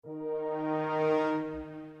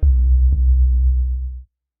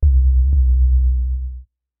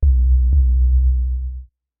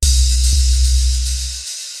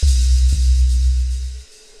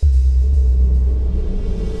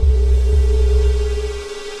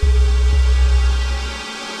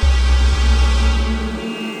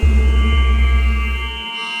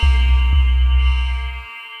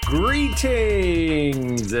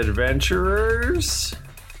adventurers.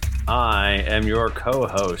 I am your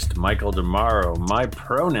co-host, Michael DeMauro. My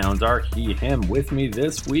pronouns are he, him. With me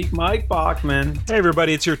this week, Mike Bachman. Hey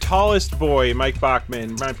everybody, it's your tallest boy, Mike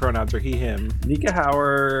Bachman. My pronouns are he, him. Nika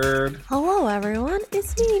Howard. Hello everyone,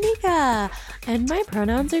 it's me, Nika, and my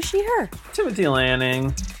pronouns are she, her. Timothy Lanning.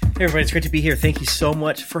 Hey everybody, it's great to be here. Thank you so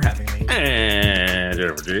much for having me. And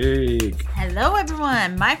Jennifer Jake. Hello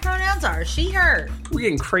everyone, my pronouns are she, her. We're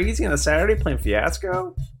getting crazy on a Saturday playing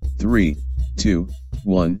Fiasco. 3, 2,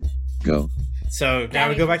 1, go. So now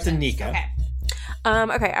we go back to Nika. Okay.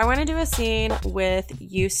 Okay, I want to do a scene with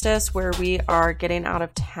Eustace where we are getting out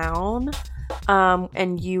of town,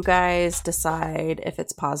 and you guys decide if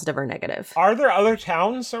it's positive or negative. Are there other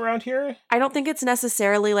towns around here? I don't think it's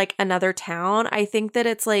necessarily like another town. I think that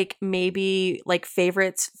it's like maybe like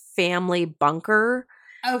Favorite's family bunker.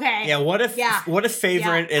 Okay. Yeah, what if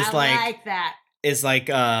Favorite Yeah, is I like that. is like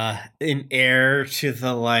an heir to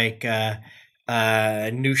the like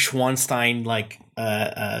Neuschwanstein like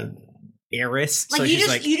heiress. Like so you she's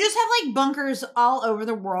just have like bunkers all over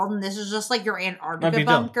the world, and this is just like your Antarctica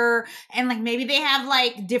bunker, and like maybe they have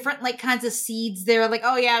like different like kinds of seeds there. Like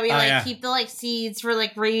keep the like seeds for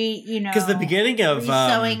like because the beginning of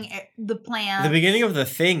sowing the plant. The beginning of the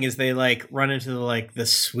thing is they like run into the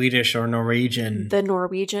Swedish or Norwegian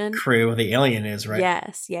crew where the alien is, right?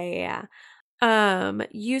 Yes, yeah.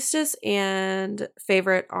 Eustace and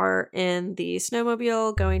Favorite are in the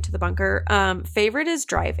snowmobile going to the bunker. Favorite is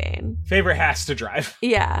driving. Favorite has to drive.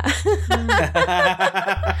 Yeah.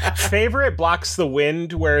 Favorite blocks the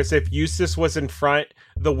wind, whereas if Eustace was in front,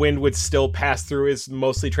 the wind would still pass through his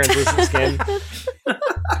mostly translucent skin.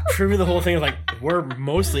 Proving the whole thing is like, we're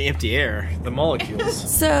mostly empty air, the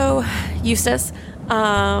molecules. So, Eustace,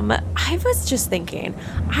 I was just thinking,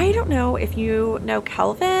 I don't know if you know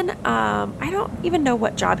Kelvin. I don't even know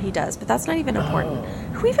what job he does, but that's not even important.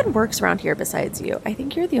 Who even works around here besides you? I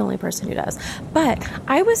think you're the only person who does. But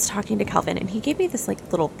I was talking to Kelvin, and he gave me this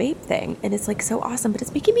like little vape thing, and it's like so awesome, but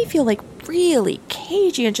it's making me feel like really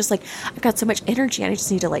cagey and just like I've got so much energy and I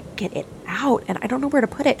just need to like get it out, and I don't know where to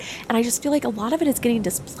put it, and I just feel like a lot of it is getting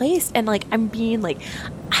displaced, and like I'm being like,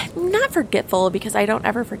 I'm not forgetful because I don't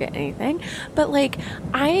ever forget anything, but like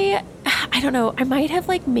I don't know, I might have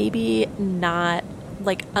like maybe not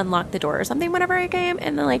like unlocked the door or something whenever I came,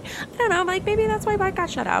 and then like I don't know, like maybe that's why Mike got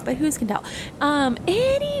shut out, but who's can tell.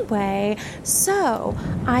 Anyway, so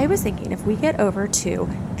I was thinking if we get over to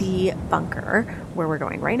the bunker where we're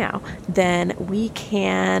going right now, then we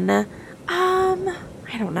can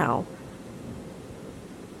I don't know.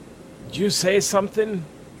 Did you say something?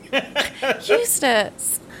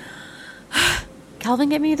 Eustace. Calvin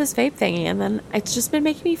gave me this vape thingy, and then it's just been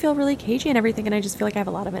making me feel really cagey and everything, and I just feel like I have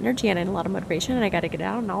a lot of energy and a lot of motivation, and I got to get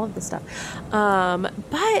out and all of this stuff.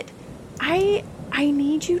 But I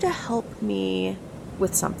need you to help me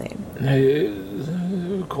with something.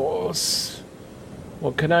 Of course.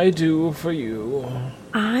 What can I do for you?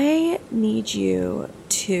 I need you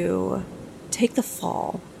to take the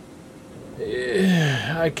fall.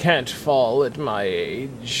 I can't fall at my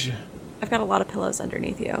age. I've got a lot of pillows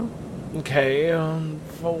underneath you. Okay,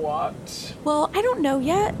 for what? Well, I don't know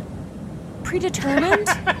yet. Predetermined?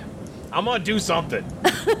 I'm gonna do something.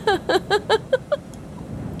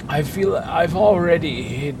 I feel I've already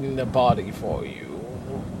hidden a body for you.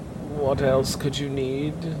 What else could you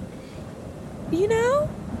need? You know?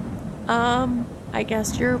 I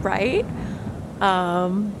guess you're right.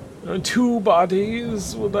 2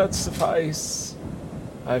 bodies, will that suffice?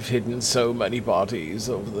 I've hidden so many bodies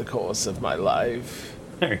over the course of my life.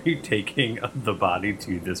 Are you taking the body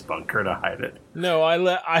to this bunker to hide it? No, I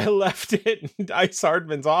left it in Dice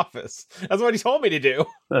Hardman's office. That's what he told me to do.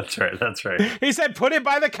 That's right. He said, put it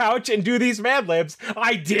by the couch and do these Mad Libs.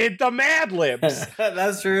 I did the Mad Libs.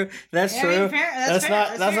 That's true. That's Yeah, true. I mean, fair. That's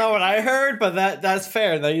fair. not fair. what I heard, but that's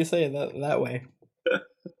fair. Now you say it that way.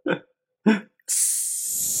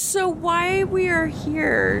 So why we are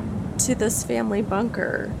here to this family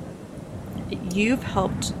bunker? You've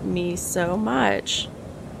helped me so much.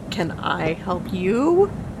 Can I help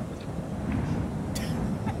you?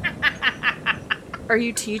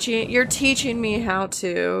 You're teaching me how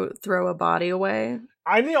to throw a body away?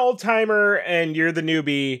 I'm the old timer and you're the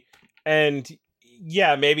newbie, and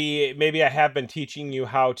yeah, maybe I have been teaching you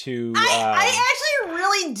how to. I actually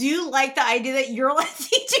really do like the idea that you're like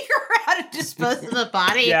teaching her how to dispose of the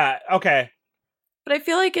body. Yeah. Okay. But I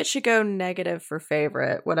feel like it should go negative for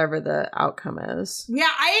Favorite, whatever the outcome is. Yeah,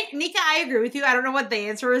 Nika, I agree with you. I don't know what the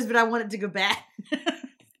answer is, but I want it to go bad.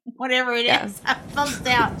 Whatever it is, thumbs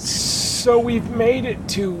down. So we've made it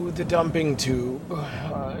to the dumping tube.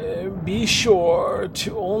 Be sure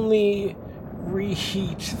to only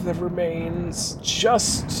reheat the remains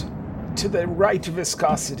just to the right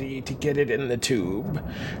viscosity to get it in the tube.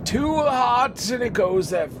 Too hot and it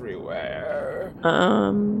goes everywhere.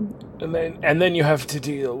 And then you have to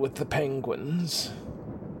deal with the penguins.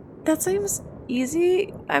 That seems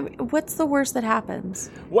easy. I mean, what's the worst that happens?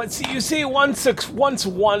 Once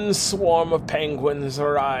one swarm of penguins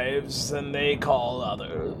arrives, then they call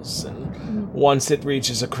others, and once it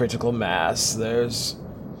reaches a critical mass, there's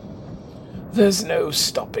no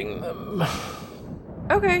stopping them.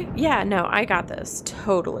 Okay, yeah, no, I got this.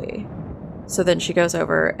 Totally. So then she goes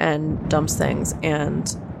over and dumps things,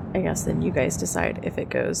 and I guess then you guys decide if it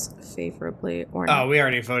goes favorably or not. Oh, we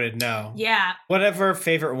already voted no. Yeah. Whatever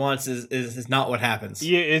favorite wants is not what happens.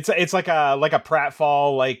 Yeah, it's like a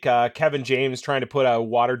pratfall, like Kevin James trying to put a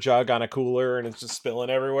water jug on a cooler and it's just spilling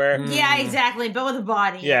everywhere. Yeah, exactly, but with a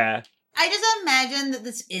body. Yeah. I just imagine that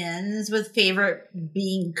this ends with favorite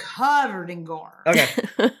being covered in gore. Okay.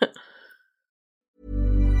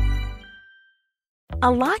 A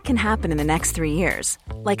lot can happen in the next 3 years.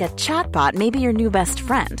 Like a chatbot may be your new best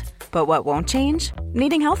friend. But what won't change?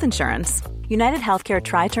 Needing health insurance. United Healthcare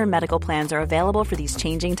Tri-Term Medical Plans are available for these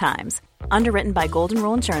changing times. Underwritten by Golden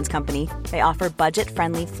Rule Insurance Company, they offer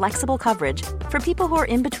budget-friendly, flexible coverage for people who are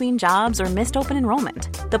in between jobs or missed open enrollment.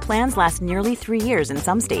 The plans last nearly 3 years in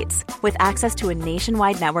some states, with access to a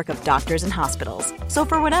nationwide network of doctors and hospitals. So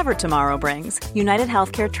for whatever tomorrow brings, United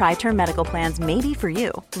Healthcare Tri-Term Medical Plans may be for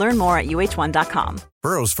you. Learn more at uh1.com.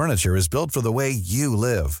 Burrow's furniture is built for the way you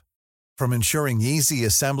live. From ensuring easy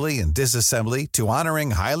assembly and disassembly to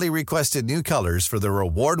honoring highly requested new colors for their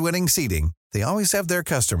award-winning seating, they always have their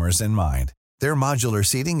customers in mind. Their modular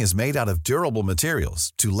seating is made out of durable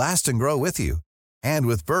materials to last and grow with you. And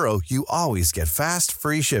with Burrow, you always get fast,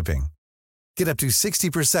 free shipping. Get up to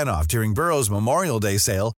 60% off during Burrow's Memorial Day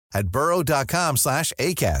sale at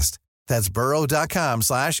burrow.com/ACAST. That's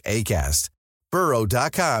burrow.com/ACAST.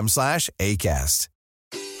 burrow.com/ACAST.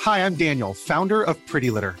 Hi, I'm Daniel, founder of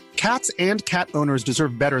Pretty Litter. Cats and cat owners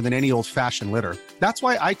deserve better than any old-fashioned litter. That's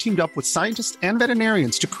why I teamed up with scientists and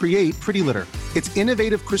veterinarians to create Pretty Litter. Its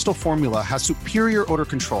innovative crystal formula has superior odor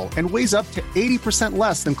control and weighs up to 80%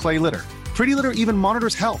 less than clay litter. Pretty Litter even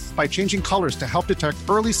monitors health by changing colors to help detect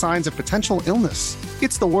early signs of potential illness.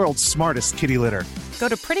 It's the world's smartest kitty litter. Go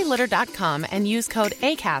to prettylitter.com and use code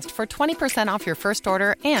ACAST for 20% off your first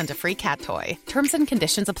order and a free cat toy. Terms and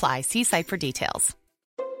conditions apply. See site for details.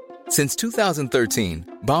 Since 2013,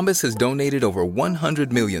 Bombas has donated over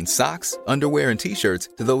 100 million socks, underwear, and T-shirts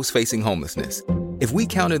to those facing homelessness. If we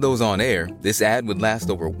counted those on air, this ad would last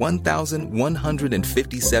over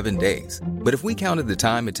 1,157 days. But if we counted the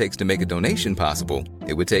time it takes to make a donation possible,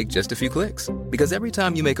 it would take just a few clicks. Because every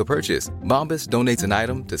time you make a purchase, Bombas donates an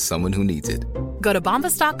item to someone who needs it. Go to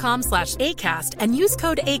bombas.com/ACAST and use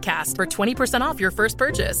code ACAST for 20% off your first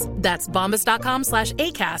purchase. That's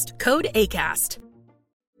bombas.com/ACAST, code ACAST.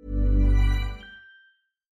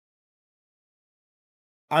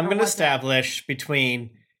 I'm going to establish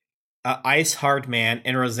between Ice Hard Man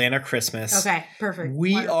and Rosanna Christmas. Okay, perfect.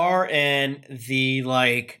 We are in the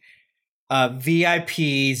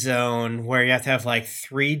VIP zone where you have to have like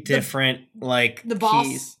three different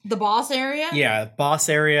keys. The boss area? Yeah, boss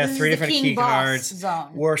area, three different key cards.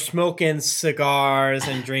 Zone. We're smoking cigars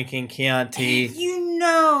and drinking Chianti. You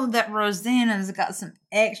know that Rosanna's got some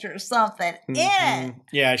extra something in it.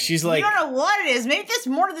 Yeah, she's like... You don't know what it is. Maybe there's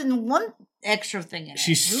more than one extra thing in it.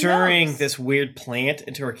 She's stirring this weird plant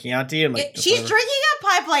into her Chianti. And she's drinking a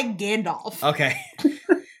pipe like Gandalf. Okay.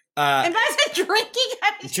 And by drinking,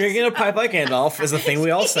 drinking a pipe like Gandalf is a thing we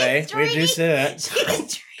all say. We do say that.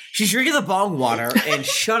 She's drinking the bong water, and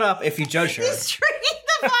shut up if you judge her. She's drinking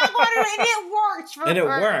the bong water, and it works for her. And it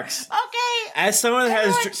works. Okay. As someone that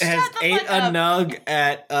has ate a nug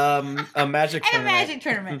at a magic tournament. At a magic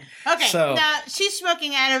tournament. Okay, so now she's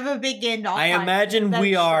smoking out of a big Gandalf I pipe. imagine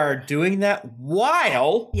we are doing that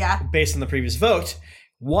while, based on the previous vote,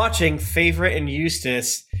 watching Favorite and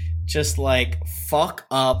Eustace just fuck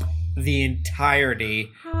up the entirety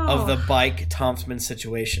of the Bike Thompson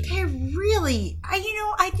situation. I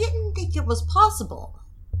didn't think it was possible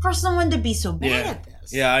for someone to be so bad at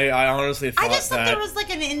this. Yeah, I honestly thought I just thought there was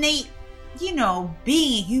an innate, being a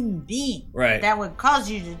human being, right, that would cause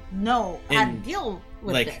you to know how to deal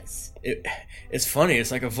with this. It's funny.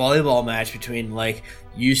 It's like a volleyball match between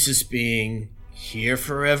Eustace being here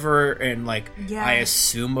forever and I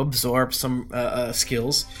assume absorb some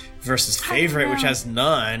skills versus Favorite, which has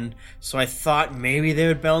none. So I thought maybe they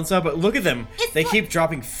would balance out, but look at them. They keep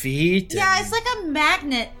dropping feet. Yeah, it's like a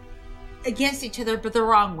magnet against each other, but the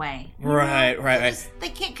wrong way. Right. They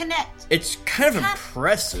can't connect. It's kind of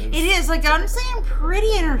impressive. It is. Like, honestly, I'm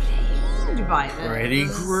pretty entertained by this. Pretty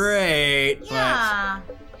great. Yeah.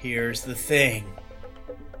 But here's the thing.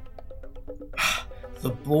 The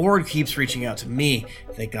board keeps reaching out to me.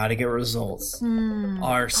 They gotta get results.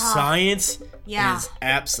 Our science is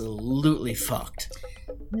absolutely fucked.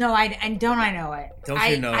 No, I know it. Don't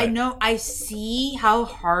you know it? I know. I see how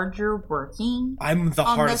hard you're working. I'm the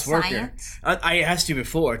hardest worker. I asked you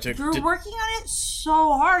before. You're working on it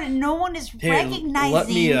so hard, and no one is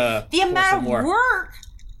recognizing the amount of work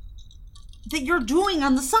that you're doing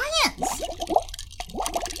on the science.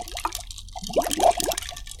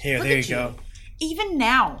 Here, there you go. Even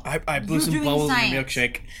now, I blew some bubbles in the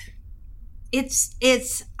milkshake.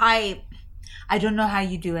 I don't know how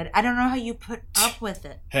you do it. I don't know how you put up with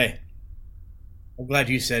it. Hey, I'm glad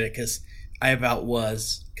you said it, because I about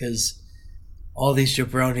was. Because all these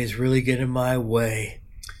jabronis really get in my way.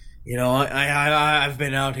 You know, I've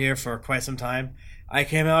been out here for quite some time. I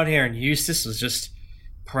came out here and Eustace was just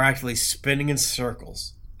practically spinning in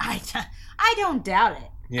circles. I don't doubt it.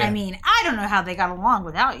 Yeah. I mean, I don't know how they got along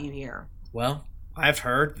without you here. Well, I've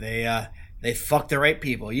heard they fucked the right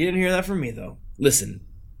people. You didn't hear that from me, though. Listen,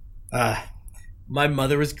 my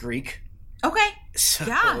mother was Greek. Okay. So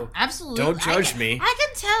yeah, absolutely. Don't judge me. I can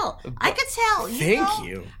tell. Thank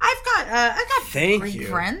you. I've got Greek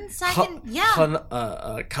friends. I can.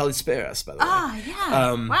 Kalisperas, by the way.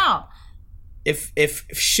 Yeah. Wow. If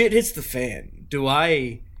shit hits the fan, do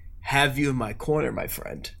I have you in my corner, my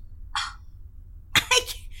friend?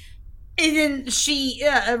 And then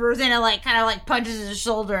Rosanna, like, kind of like punches his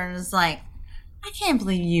shoulder and is like, I can't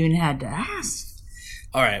believe you even had to ask.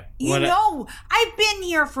 All right. I've been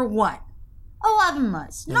here for what? 11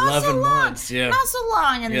 months. Not so long. Months, yeah. Not so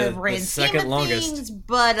long in the grand scheme of things,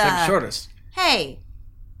 but second shortest. Hey,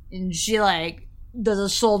 and she like does a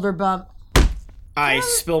shoulder bump. I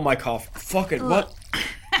spill my coffee. Fucking what?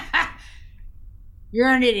 You're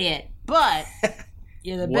an idiot, but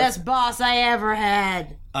you're the best boss I ever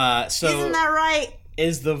had. So isn't that right?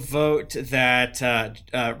 Is the vote that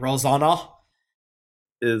Rosanna?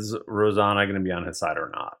 Is Rosanna going to be on his side or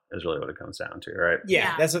not? Is really what it comes down to, right?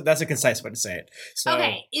 Yeah. That's a concise way to say it. So,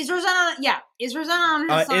 okay, is Rosanna on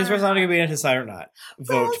his side? Is Rosanna going to be on his side or not?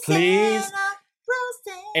 Vote, Rosanna, please. Rosanna.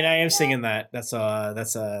 And I am singing that. That's a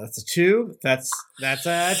 2. That's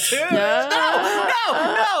a 2. No,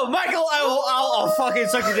 Michael. I'll fucking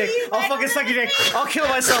suck your dick. I'll fucking suck your dick. I'll kill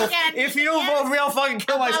myself. If you don't vote for me, I'll fucking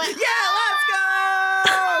kill myself. Yeah, let's go.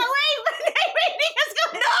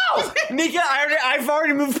 No, Nika, I've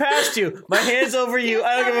already moved past you. My hand's over you.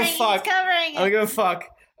 I don't give a fuck. I don't give a fuck.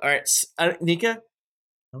 All right, Nika, I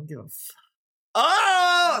don't give a fuck.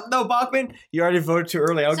 Oh no, Bachman, you already voted too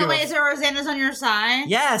early. So wait, so Rosanna's on your side?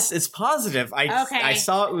 Yes, it's positive. I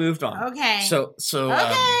saw it moved on. Okay. So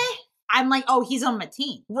okay. I'm like, oh, he's on my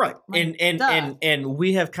team. Right. Like, and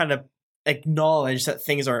we have kind of acknowledged that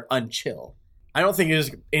things are unchill. I don't think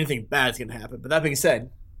there's anything bad's gonna happen. But that being said,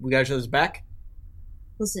 we got each other's back.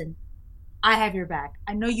 Listen, I have your back.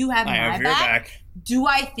 I know you have my your back. Do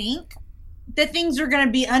I think that things are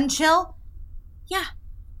gonna be unchill? Yeah,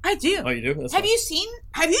 I do. Oh, you do? Have you seen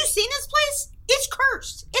this place? It's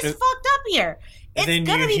cursed. It's fucked up here. It's then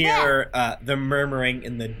gonna be bad. You hear the murmuring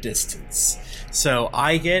in the distance. So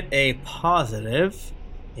I get a positive,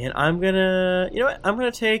 and I'm gonna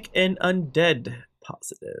take an undead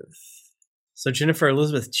positive. So Jennifer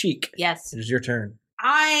Elizabeth Cheek. Yes. It is your turn.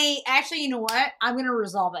 You know what? I'm going to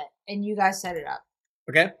resolve it, and you guys set it up.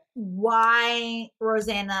 Okay. Why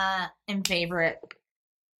Rosanna and Favorite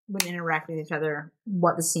would interact with each other,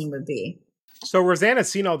 what the scene would be. So Rosanna's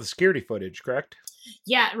seen all the security footage, correct?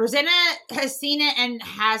 Yeah, Rosanna has seen it and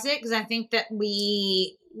has it, because I think that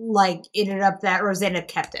we, ended up that Rosanna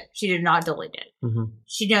kept it. She did not delete it. Mm-hmm.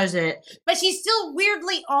 She knows it. But she's still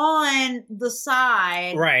weirdly on the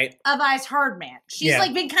side of Ice Hardman. She's,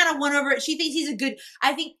 been kind of won over. She thinks he's a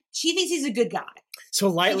good guy. So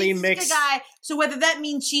lightly mixed. He's a guy. So whether that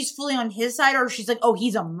means she's fully on his side or she's like, oh,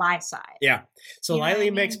 he's on my side. Yeah. So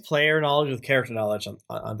lightly mixed player knowledge with character knowledge on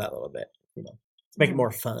that little bit. To make it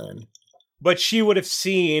more fun. But she would have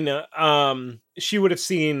seen, was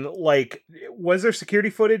there security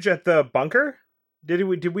footage at the bunker? Did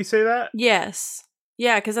we say that? Yes.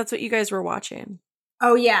 Yeah, because that's what you guys were watching.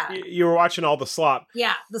 Oh, yeah. You were watching all the slop.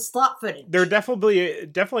 Yeah, the slop footage. There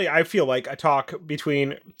definitely, I feel like, a talk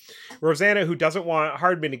between Rosanna, who doesn't want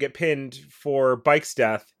Hardman to get pinned for Bike's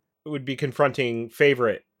death, would be confronting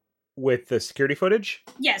Favorite with the security footage.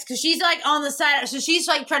 Yes, because she's, on the side. So she's,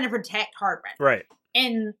 trying to protect Hardman. Right.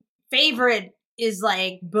 And Favorite is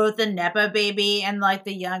like both the Nepo baby and like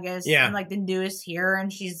the youngest and like the newest here.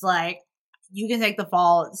 And she's like, you can take the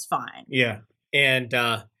fall. It's fine. Yeah. And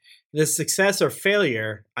the success or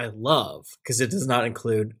failure I love because it does not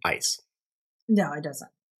include ice. No, it doesn't.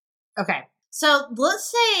 Okay. So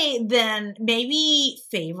let's say then maybe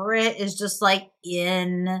favorite is just like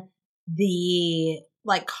in the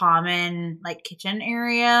like common like kitchen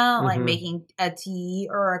area, like making a tea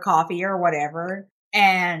or a coffee or whatever.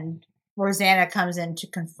 And Rosanna comes in to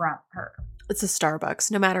confront her. It's a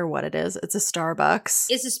Starbucks. No matter what it is, it's a Starbucks.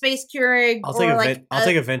 It's a space Keurig. I'll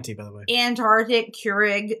take a venti, by the way. Antarctic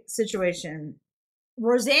Keurig situation.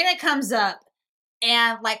 Rosanna comes up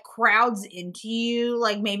and like crowds into you.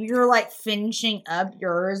 Like maybe you're like finishing up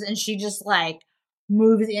yours and she just like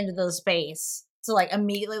moves into the space. So like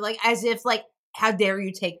immediately, like as if like, how dare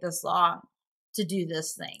you take this long to do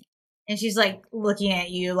this thing? And she's like looking at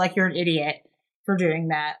you like you're an idiot for doing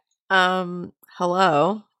that.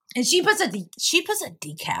 Hello. And she puts a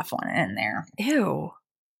decaf one in there. Ew.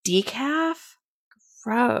 Decaf?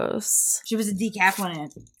 Gross. She puts a decaf one in.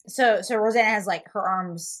 So Rosanna has like her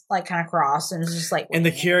arms like kind of crossed and is just like and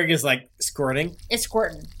the Keurig is like squirting? It's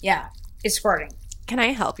squirting. Yeah. It's squirting. Can I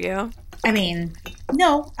help you? I mean,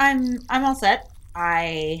 no, I'm all set.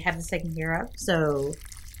 I have this taken care of, so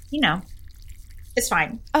you know, it's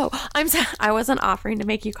fine. Oh, I wasn't offering to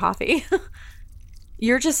make you coffee.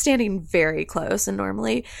 You're just standing very close, and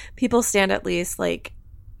normally people stand at least like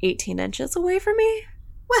 18 inches away from me.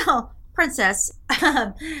 Well, princess,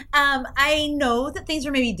 I know that things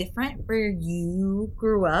are maybe different where you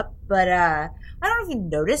grew up, but I don't know if you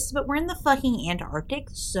noticed, but we're in the fucking Antarctic,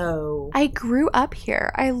 so... I grew up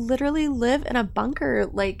here. I literally live in a bunker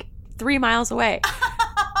like 3 miles away.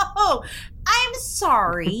 Oh, I'm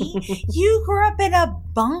sorry. You grew up in a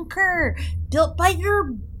bunker built by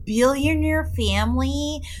your billionaire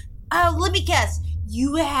family. Let me guess.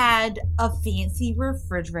 You had a fancy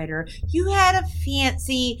refrigerator. You had a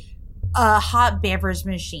fancy hot beverage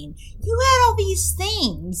machine. You had all these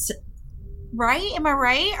things, right? Am I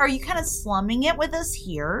right? Are you kind of slumming it with us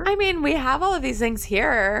here? I mean, we have all of these things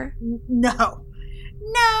here. No.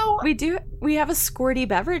 We do. We have a squirty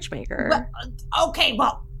beverage maker. Well, okay,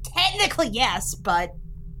 well, technically yes, but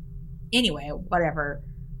anyway, whatever.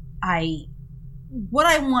 What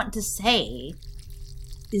I want to say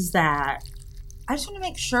is that I just want to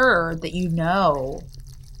make sure that you know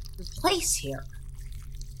the place here.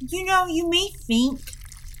 You know, you may think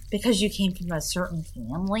because you came from a certain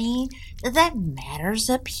family that matters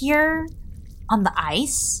up here on the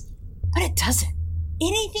ice, but it doesn't.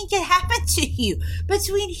 Anything can happen to you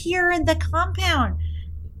between here and the compound.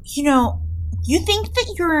 You know, you think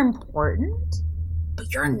that you're important,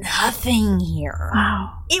 but you're nothing here.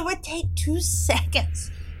 Wow. It would take 2 seconds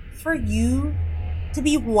for you to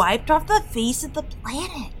be wiped off the face of the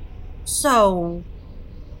planet. So,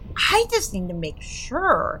 I just need to make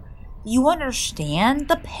sure you understand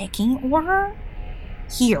the pecking order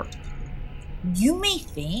here. You may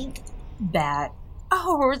think that,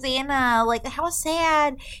 oh, Rosanna, like, how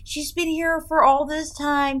sad. She's been here for all this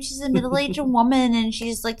time. She's a middle-aged woman and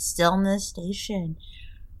she's, like, still in this station.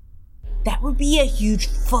 That would be a huge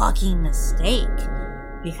fucking mistake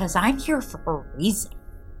because I'm here for a reason.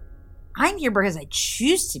 I'm here because I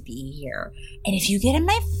choose to be here. And if you get in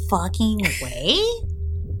my fucking way,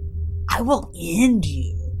 I will end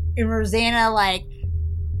you. And Rosanna, like,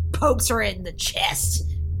 pokes her in the chest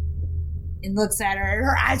and looks at her, and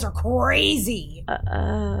her eyes are crazy.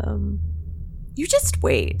 You just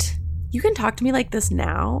wait. You can talk to me like this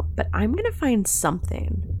now, but I'm gonna find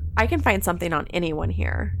something. I can find something on anyone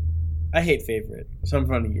here. I hate favorite, so I'm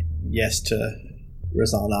voting yes to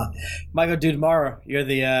Rosanna. Michael Dudamaro, you're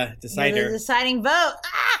the decider. You're the deciding vote.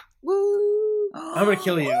 Ah! Woo! I'm gonna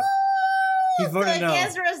kill you. He voted no.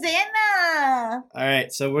 Yes, Rosanna. All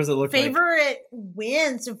right, so what does it look like? Favorite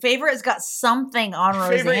wins. So Favorite's got something on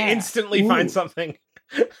Rosanna. Favorite instantly finds something.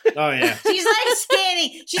 Oh yeah. She's like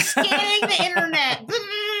scanning. She's scanning the internet.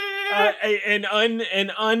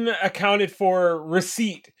 An unaccounted for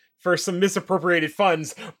receipt for some misappropriated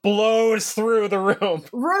funds blows through the room.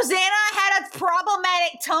 Rosanna had a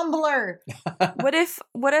problematic tumbler.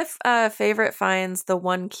 What if Favorite finds the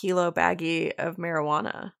 1 kilo baggie of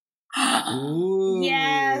marijuana? Ooh.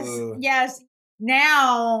 Yes.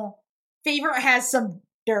 Now, Favorite has some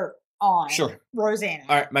dirt on Rosanna.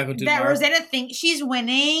 All right, Michael Dudamaro. That Rosanna thinks she's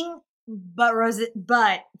winning, but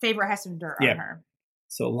Favorite has some dirt on her.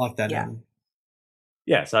 So lock that in.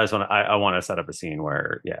 Yeah, so I want to set up a scene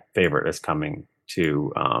where Favorite is coming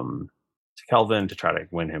to Kelvin to try to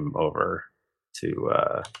win him over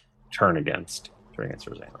to turn against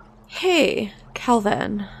Rosanna. Hey,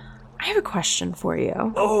 Kelvin. I have a question for you.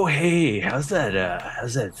 Oh, hey, how's that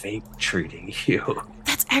vape treating you?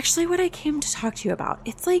 That's actually what I came to talk to you about.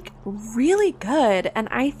 It's like really good, and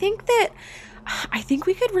I think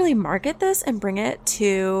we could really market this and bring it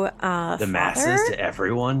to the masses, to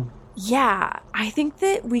everyone. Yeah, I think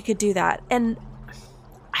that we could do that, and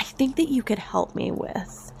I think that you could help me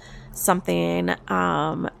with something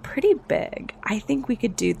pretty big. I think we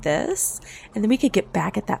could do this, and then we could get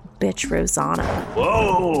back at that bitch Rosanna.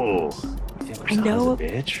 Whoa! I know, a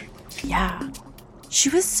bitch. Yeah, she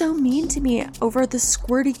was so mean to me over the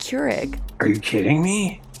squirty Keurig. Are you kidding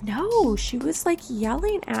me? No, she was like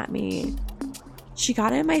yelling at me. She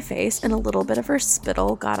got in my face, and a little bit of her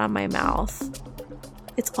spittle got on my mouth.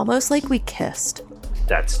 It's almost like we kissed.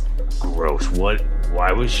 That's gross.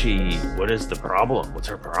 Why was she? What is the problem? What's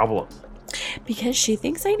her problem? Because she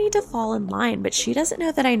thinks I need to fall in line, but she doesn't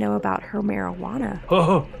know that I know about her marijuana.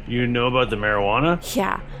 Oh, you know about the marijuana?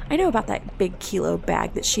 Yeah, I know about that big kilo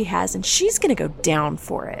bag that she has, and she's gonna go down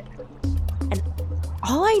for it. And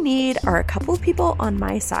all I need are a couple of people on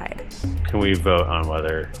my side. Can we vote on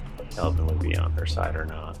whether Kelvin would be on her side or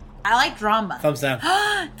not? I like drama. Thumbs down.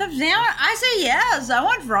 Thumbs down? I say yes. I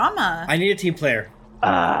want drama. I need a team player.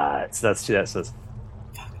 So that's two. That says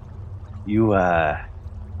you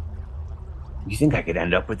think I could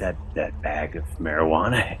end up with that bag of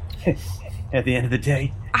marijuana at the end of the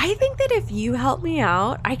day? I think that if you help me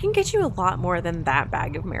out, I can get you a lot more than that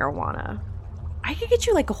bag of marijuana. I could get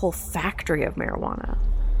you like a whole factory of marijuana.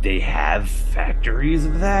 They have factories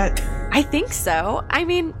of that? I think so. I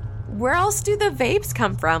mean, where else do the vapes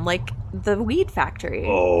come from? Like the weed factory.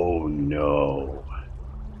 Oh, no.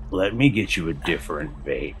 Let me get you a different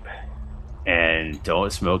vape. And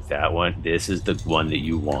don't smoke that one. This is the one that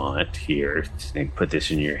you want. Here, put this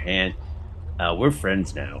in your hand. We're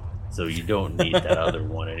friends now, so you don't need that other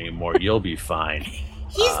one anymore. You'll be fine.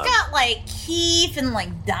 He's got like Keith and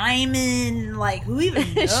like Diamond, like who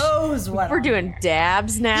even knows what? We're doing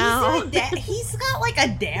dabs now. He's got like a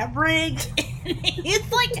dab rig.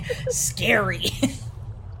 It's like scary.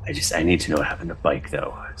 I need to know having a bike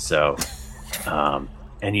though. So,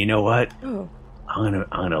 and you know what? Oh. I'm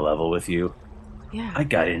gonna level with you. Yeah. I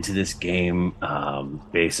got into this game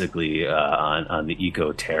basically on the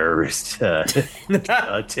eco-terrorist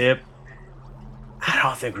tip. I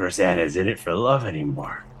don't think Rosanna's in it for love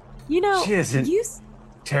anymore. You know, she hasn't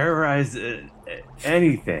terrorized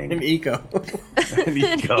anything. An eco. An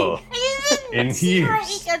eco. In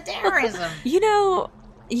years. Eco-terrorism. You know,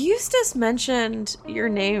 Eustace mentioned your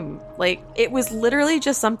name. Like, it was literally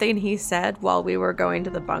just something he said while we were going to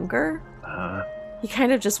the bunker. He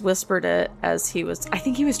kind of just whispered it as I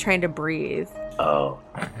think he was trying to breathe. Oh,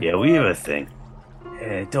 yeah, we have a thing.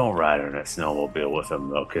 Don't ride on a snowmobile with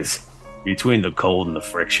him, though, because between the cold and the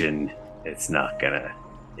friction, it's not gonna,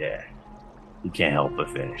 you can't help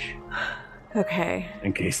but finish. Okay.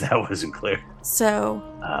 In case that wasn't clear. So.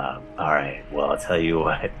 Alright, well, I'll tell you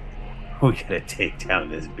what. We gotta take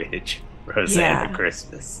down this bitch, Rosanna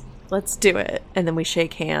Christmas. Let's do it. And then we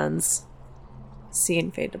shake hands.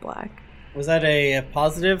 Scene fade to black. Was that a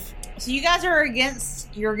positive? So you guys are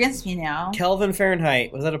against me now. Kelvin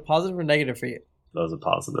Fahrenheit. Was that a positive or negative for you? That was a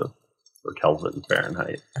positive for Kelvin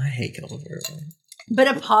Fahrenheit. I hate Kelvin Fahrenheit. But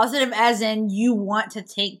a positive as in you want to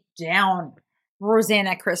take down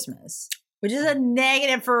Rosanna Christmas, which is a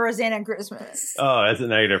negative for Rosanna Christmas. Oh, that's a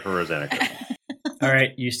negative for Rosanna Christmas. All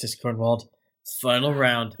right, Eustace Cornwald. Final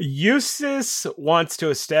round. Eustace wants to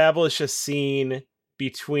establish a scene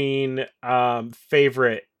between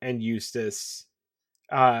Favorite and Eustace,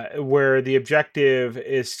 where the objective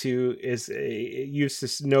is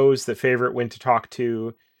Eustace knows that Favorite went to talk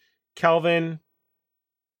to Kelvin.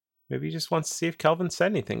 Maybe he just wants to see if Kelvin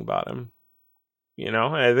said anything about him. You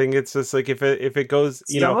know, I think it's just like if it goes,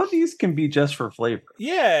 some of these can be just for flavor.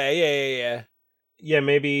 Yeah.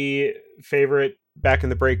 Maybe Favorite back in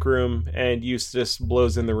the break room, and Eustace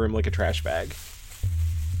blows in the room like a trash bag.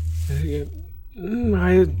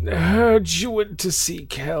 I heard you went to see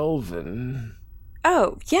Kelvin.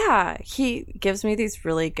 Oh, yeah. He gives me these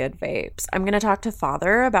really good vapes. I'm going to talk to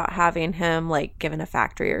Father about having him, like, given a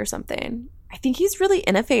factory or something. I think he's really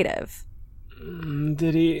innovative.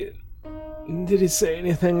 Did he say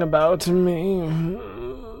anything about me?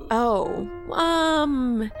 Oh,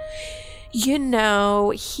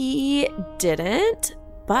 he didn't,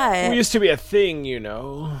 but... We used to be a thing, you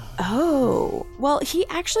know. Oh, well, he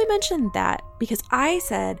actually mentioned that because I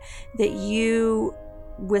said that you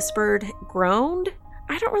groaned.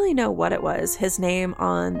 I don't really know what it was, his name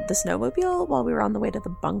on the snowmobile while we were on the way to the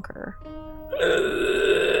bunker.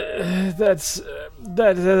 That's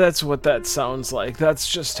That's what that sounds like. That's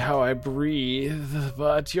just how I breathe.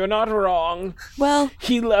 But you're not wrong. Well,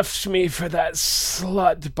 he left me for that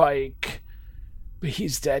slut bike. But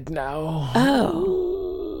he's dead now.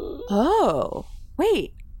 Oh.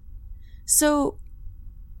 Wait. So,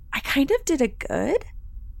 I kind of did a good?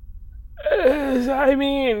 I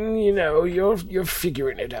mean, you're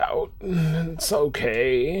figuring it out. It's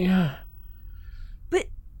okay. But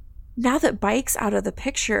now that Bike's out of the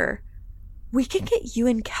picture, we can get you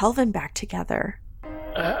and Kelvin back together.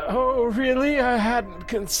 Oh, really? I hadn't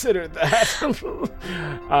considered that.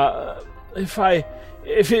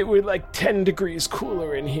 If it were like 10 degrees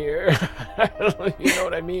cooler in here, you know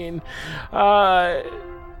what I mean?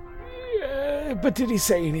 But did he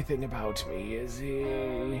say anything about me? Is he?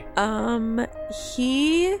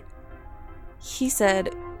 He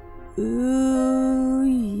said, "Ooh,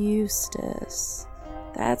 Eustace.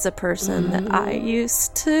 That's a person that I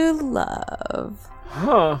used to love."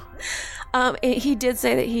 Huh. He did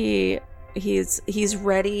say that he's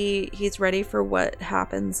ready for what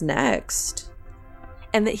happens next.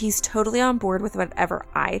 And that he's totally on board with whatever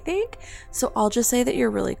I think. So I'll just say that you're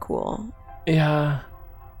really cool. Yeah.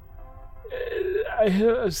 I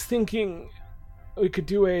was thinking we could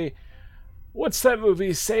do what's that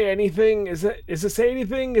movie? Say Anything? Is it Say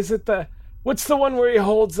Anything? Is it what's the one where he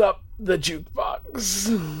holds up the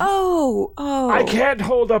jukebox? Oh. I can't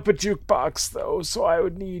hold up a jukebox though, so I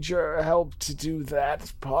would need your help to do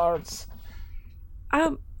that part.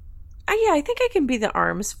 Yeah, I think I can be the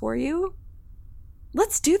arms for you.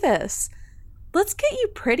 Let's do this. Let's get you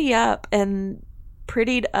prettied up and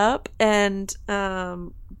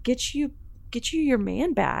get you your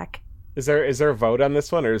man back. Is there a vote on this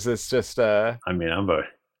one, or is this just I mean, I'm voting.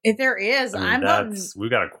 If there is, I'm voting. We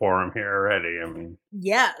got a quorum here already. I mean,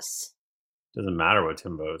 yes. Doesn't matter what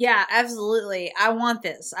Tim votes. Yeah, absolutely. I want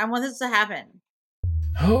this to happen.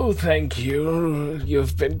 Oh, thank you.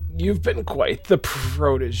 You've been quite the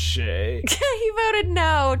protege. He voted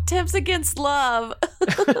no. Tim's against love.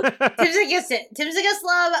 Tim's against it. Tim's against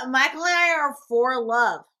love. Michael and I are for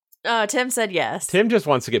love. Tim said yes. Tim just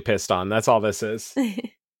wants to get pissed on. That's all this is.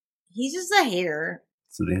 He's just a hater.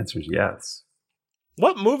 So the answer is yes.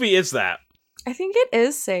 What movie is that? I think it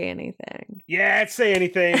is Say Anything. Yeah, it's Say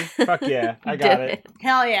Anything. Fuck yeah. I got it.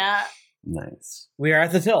 Hell yeah. Nice. We are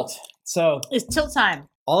at the tilt. So it's tilt time.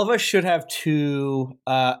 All of us should have 2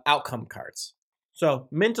 outcome cards. So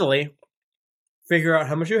mentally, figure out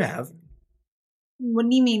how much you have. What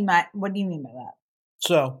do you mean by that?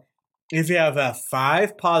 So if you have a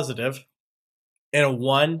 5 positive and a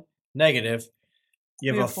 1 negative,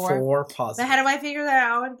 you have a 4 positive. So how do I figure that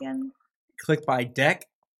out again? Click by deck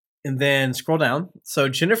and then scroll down. So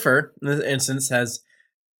Jennifer, in this instance, has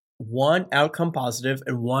 1 outcome positive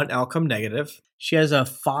and 1 outcome negative. She has a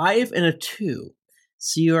 5 and a 2.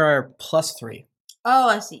 So you are +3. Oh,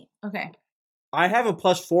 I see. Okay. I have a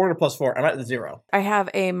 +4 and a +4. I'm at the 0. I have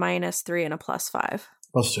a -3 and a +5.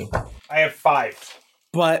 +2. I have 5.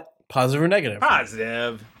 But positive or negative?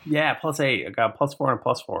 Positive. Yeah, +8. I got +4 and a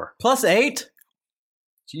 +4. +8?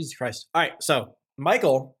 Jesus Christ. All right, so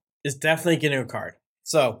Michael is definitely getting a card.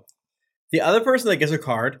 So the other person that gets a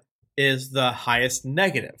card is the highest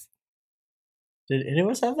negative. Did any of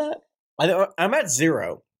us have that? I'm at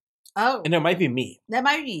 0. Oh. And it might be me. That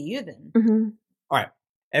might be you then. Mm-hmm. All right.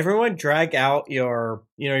 Everyone drag out your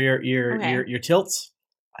tilts,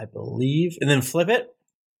 I believe, and then flip it.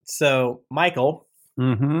 So, Michael,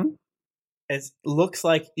 it looks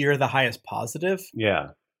like you're the highest positive.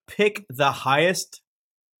 Yeah. Pick the highest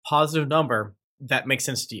positive number that makes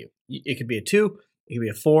sense to you. It could be a 2, it could be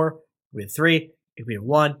a 4, it could be a 3, it could be a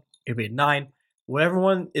 1, it could be a 9. Whatever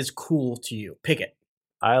one is cool to you, pick it.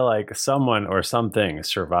 I like someone or something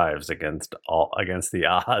survives against the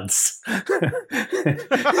odds. Oh,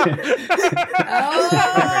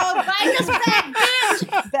 Mike is back,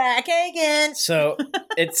 bitch! Back again. So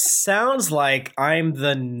it sounds like I'm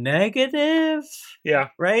the negative. Yeah.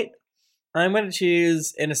 Right? I'm going to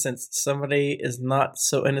choose innocence. Somebody is not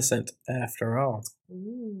so innocent after all.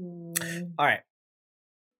 Ooh. All right.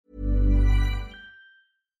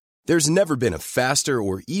 There's never been a faster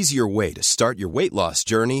or easier way to start your weight loss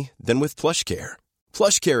journey than with PlushCare.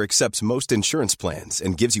 PlushCare accepts most insurance plans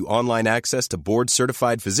and gives you online access to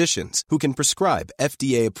board-certified physicians who can prescribe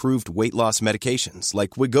FDA-approved weight loss medications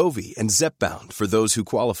like Wegovy and Zepbound for those who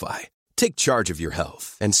qualify. Take charge of your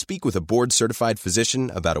health and speak with a board-certified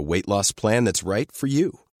physician about a weight loss plan that's right for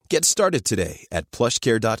you. Get started today at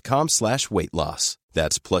plushcare.com/weight loss.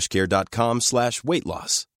 That's plushcare.com/weight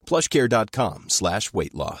loss.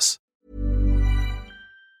 plushcare.com/weight loss.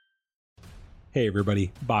 Hey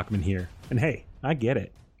everybody, Bachman here. And hey, I get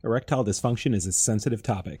it. Erectile dysfunction is a sensitive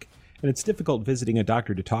topic, and it's difficult visiting a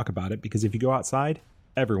doctor to talk about it because if you go outside,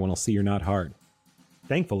 everyone will see you're not hard.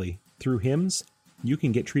 Thankfully, through HIMS, you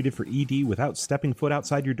can get treated for ED without stepping foot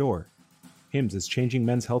outside your door. HIMS is changing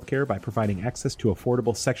men's healthcare by providing access to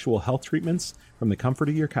affordable sexual health treatments from the comfort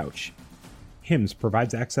of your couch. HIMS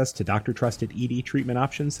provides access to doctor-trusted ED treatment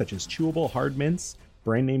options such as chewable hard mints,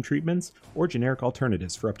 brand name treatments, or generic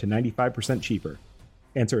alternatives for up to 95% cheaper.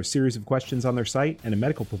 Answer a series of questions on their site, and a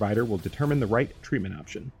medical provider will determine the right treatment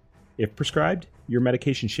option. If prescribed, your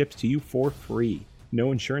medication ships to you for free,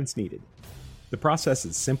 no insurance needed. The process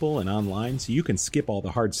is simple and online, so you can skip all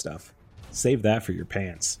the hard stuff. Save that for your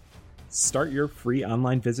pants. Start your free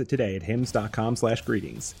online visit today at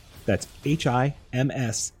hims.com/greetings. That's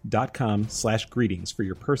HIMS.com/greetings for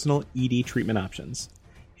your personal ED treatment options.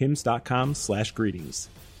 hims.com/greetings.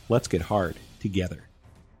 Let's get hard together.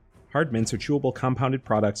 Hard mints are chewable compounded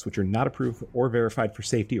products which are not approved or verified for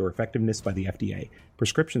safety or effectiveness by the FDA.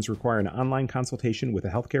 Prescriptions require an online consultation with a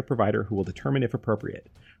healthcare provider who will determine if appropriate.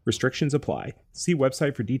 Restrictions apply. See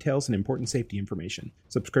website for details and important safety information.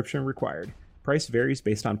 Subscription required. Price varies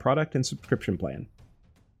based on product and subscription plan.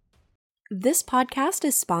 This podcast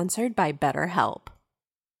is sponsored by BetterHelp.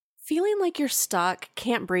 Feeling like you're stuck,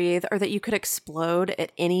 can't breathe, or that you could explode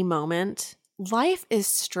at any moment? Life is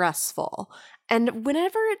stressful. And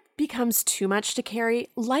whenever it becomes too much to carry,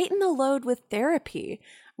 lighten the load with therapy.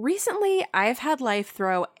 Recently, I've had life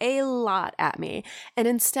throw a lot at me, and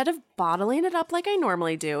instead of bottling it up like I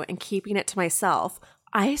normally do and keeping it to myself,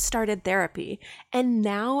 I started therapy, and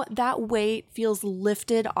now that weight feels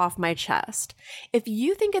lifted off my chest. If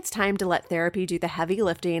you think it's time to let therapy do the heavy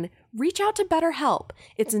lifting, reach out to BetterHelp.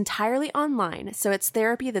 It's entirely online, so it's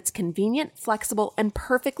therapy that's convenient, flexible, and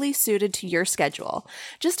perfectly suited to your schedule.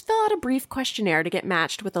 Just fill out a brief questionnaire to get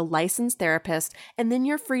matched with a licensed therapist, and then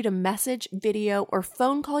you're free to message, video, or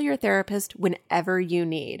phone call your therapist whenever you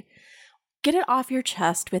need. Get it off your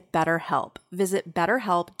chest with BetterHelp. Visit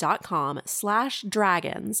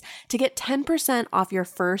betterhelp.com/dragons to get 10% off your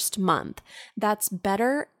first month. That's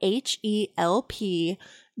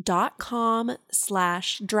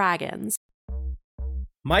betterhelp.com/dragons.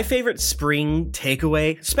 My favorite spring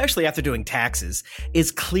takeaway, especially after doing taxes,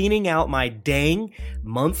 is cleaning out my dang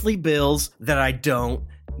monthly bills that I don't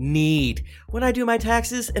need. When I do my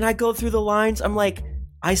taxes and I go through the lines, I'm like,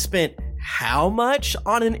 I spent how much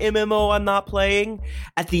on an MMO I'm not playing?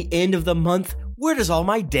 At the end of the month, where does all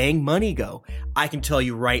my dang money go? I can tell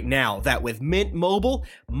you right now that with Mint Mobile,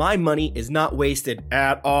 my money is not wasted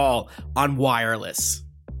at all on wireless.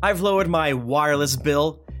 I've lowered my wireless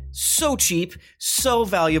bill so cheap, so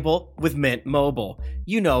valuable with Mint Mobile.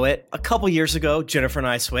 You know it. A couple years ago, Jennifer and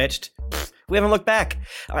I switched. We haven't looked back.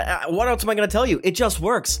 What else am I going to tell you? It just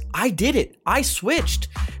works. I did it. I switched.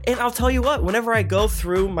 And I'll tell you what, whenever I go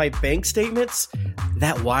through my bank statements,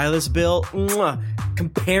 that wireless bill,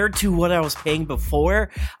 compared to what I was paying before,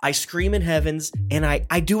 I scream in heavens and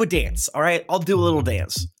I do a dance, all right? I'll do a little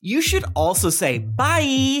dance. You should also say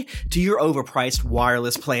bye to your overpriced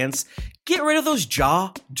wireless plans. Get rid of those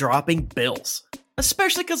jaw-dropping bills,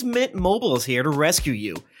 especially because Mint Mobile is here to rescue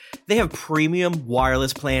you. They have premium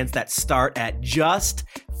wireless plans that start at just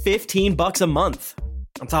 $15 a month.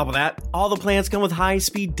 On top of that, all the plans come with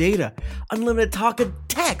high-speed data, unlimited talk and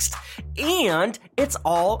text, and it's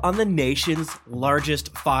all on the nation's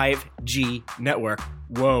largest 5G network.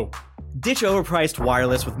 Whoa. Ditch overpriced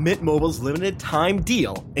wireless with Mint Mobile's limited time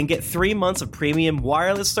deal and get 3 months of premium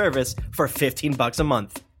wireless service for $15 a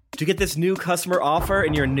month. To get this new customer offer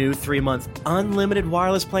and your new 3-month unlimited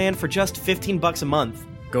wireless plan for just $15 a month,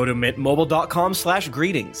 go to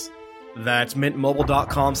mintmobile.com/greetings. That's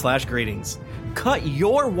mintmobile.com/greetings. Cut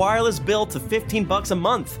your wireless bill to $15 a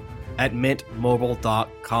month at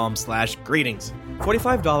mintmobile.com/greetings.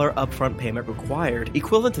 $45 upfront payment required,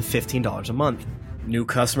 equivalent to $15 a month. New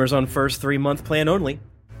customers on first 3-month plan only.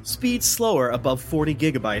 Speed slower above 40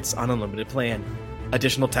 gigabytes on unlimited plan.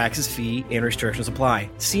 Additional taxes, fee, and restrictions apply.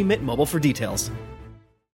 See Mint Mobile for details.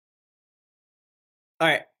 All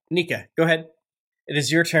right, Nika, go ahead. It is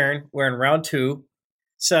your turn. We're in round 2.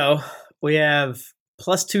 So we have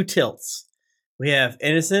 +2 tilts. We have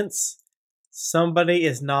innocence. Somebody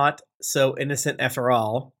is not so innocent after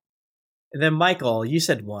all. And then Michael, you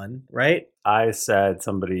said one, right? I said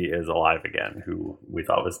somebody is alive again who we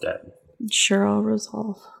thought was dead. Sure, I'll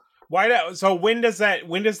resolve. Why not? So when does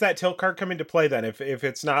that tilt card come into play then? If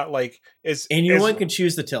it's not like anyone can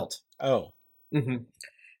choose the tilt. Oh. Mm-hmm.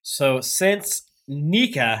 So since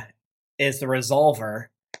Nika is the resolver,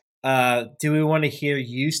 do we want to hear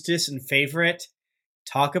Eustace and Favorite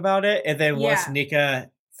talk about it? And then once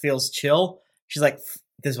Nika feels chill, she's like,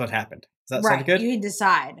 this is what happened. Does that sound good? You can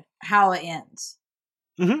decide how it ends.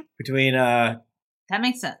 Between that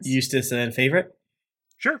makes sense. Eustace and Favorite?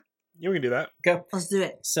 Sure. Yeah, we can do that. Go. Let's do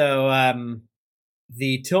it. So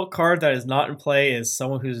the tilt card that is not in play is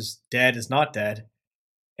someone who's dead is not dead.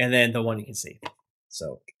 And then the one you can see.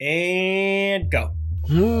 So, and go.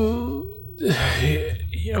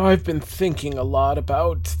 I've been thinking a lot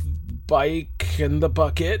about Bike and the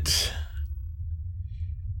bucket.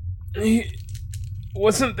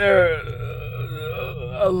 Wasn't there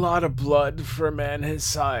a lot of blood for a man his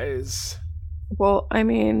size? Well, I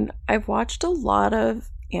mean, I've watched a lot of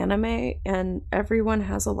anime and everyone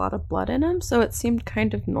has a lot of blood in them, so it seemed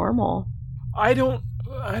kind of normal. I don't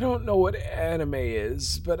know what anime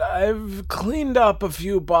is, but I've cleaned up a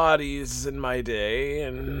few bodies in my day,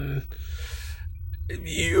 and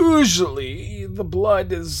usually the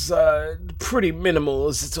blood is pretty minimal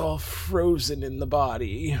as it's all frozen in the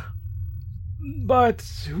body. But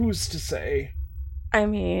who's to say? I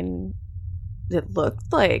mean, it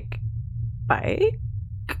looked like Bike.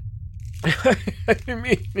 I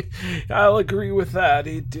mean, I'll agree with that.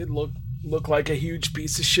 He did look like a huge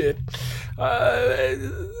piece of shit.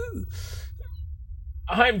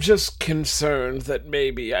 I'm just concerned that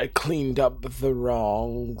maybe I cleaned up the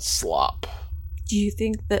wrong slop. Do you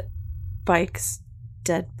think that Bike's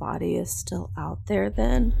dead body is still out there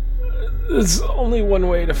then? There's only one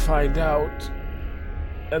way to find out,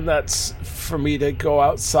 and that's for me to go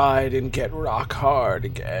outside and get rock hard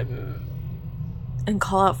again. And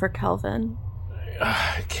call out for Kelvin.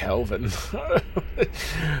 Kelvin.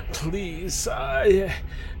 Please.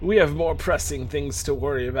 We have more pressing things to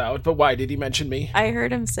worry about, but why did he mention me? I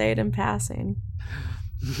heard him say it in passing.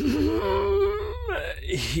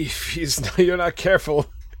 If you're not careful,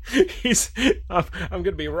 I'm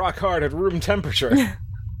gonna be rock hard at room temperature.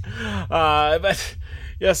 But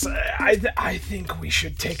yes, I think we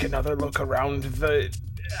should take another look around the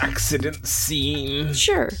accident scene.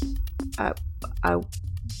 Sure. I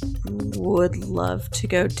would love to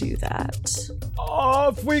go do that.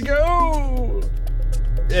 Off we go!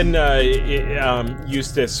 And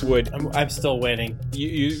Eustace would... I'm still waiting.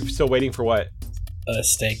 You still waiting for what?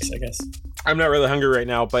 Steaks, I guess. I'm not really hungry right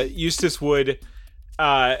now, but Eustace would...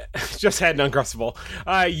 just had an Uncrustable.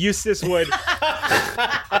 Eustace would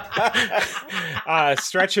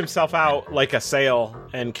stretch himself out like a sail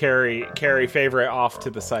and carry Favorite off to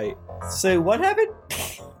the site. So what happened?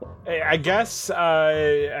 I guess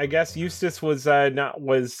Eustace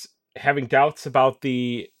was having doubts about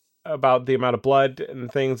the amount of blood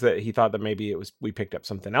and things, that he thought that maybe we picked up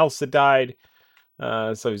something else that died.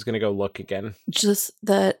 So he's going to go look again. Just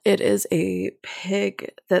that it is a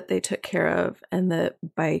pig that they took care of, and that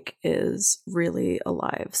Bike is really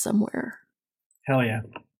alive somewhere. Hell yeah.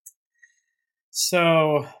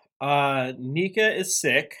 So Nika is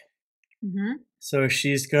sick. Mm-hmm. So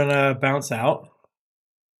she's gonna bounce out.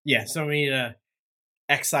 Yeah, so we need to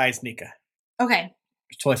excise Nika. Okay.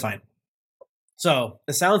 Totally fine. So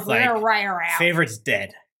it sounds We're like gonna write her out. Favorite's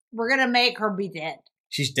dead. We're gonna make her be dead.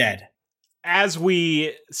 She's dead. As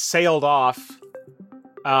we sailed off,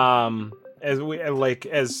 as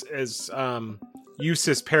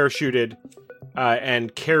Eustace parachuted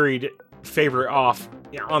and carried Favorite off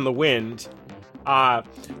on the wind,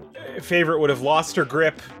 Favorite would have lost her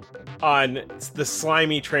grip on the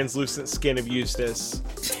slimy, translucent skin of Eustace,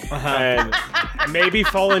 and maybe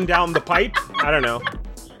fallen down the pipe. I don't know.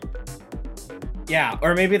 Yeah,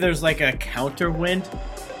 or maybe there's like a counter wind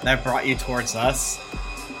that brought you towards us,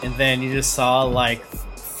 and then you just saw like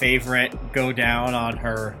Favorite go down on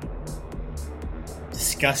her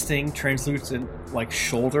disgusting, translucent, like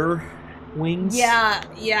shoulder wings. Yeah,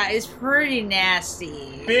 it's pretty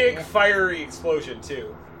nasty. Big fiery explosion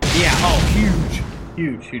too. Yeah. Oh, huge.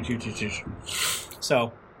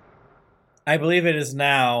 So, I believe it is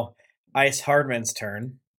now Ice Hardman's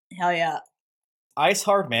turn. Hell yeah. Ice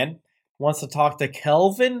Hardman wants to talk to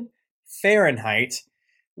Kelvin Fahrenheit.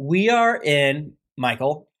 We are in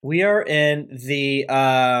the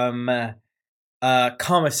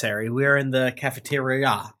commissary. We are in the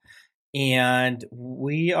cafeteria. And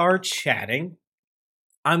we are chatting.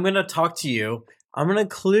 I'm going to talk to you. I'm going to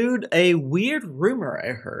include a weird rumor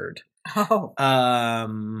I heard. Oh.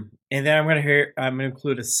 And then I'm going to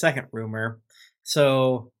include a second rumor.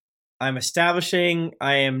 So I'm establishing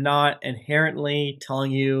I am not inherently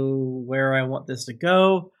telling you where I want this to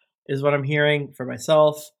go, is what I'm hearing for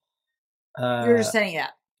myself. You're just saying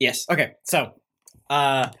that. Yes. Okay. So,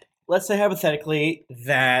 let's say hypothetically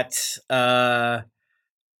that,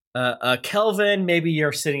 Kelvin, maybe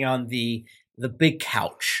you're sitting on the big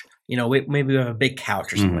couch. You know, maybe we have a big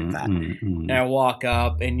couch or something like that. And I walk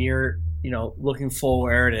up and you're, looking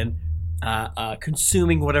forward and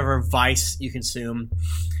consuming whatever vice you consume,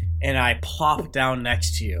 and I plop down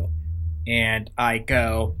next to you, and I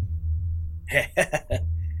go,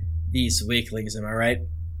 these weaklings, am I right?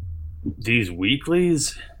 These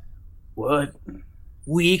weeklies? What?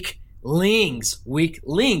 Weaklings,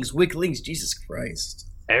 Jesus Christ.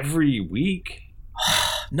 Every week?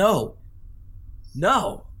 No.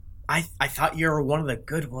 I thought you were one of the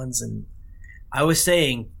good ones, and I was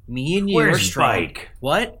saying, me and you are strong. Bike?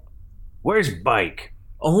 What? Where's Bike?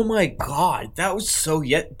 Oh my god, that was so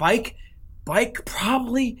yet. Bike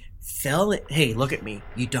probably fell. Hey, look at me,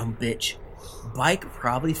 you dumb bitch. Bike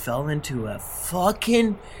probably fell into a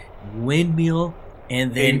fucking windmill,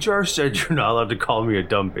 and then HR said you're not allowed to call me a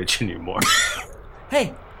dumb bitch anymore.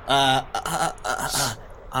 Hey, are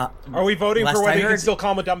we voting for whether you can still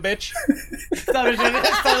call him a dumb bitch?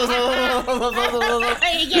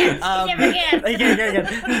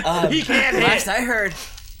 He can't hit. Last I heard,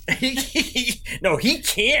 no, he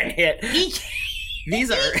can't hit.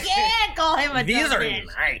 These are. You can't call him a These dumb are bitch.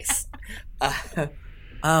 nice.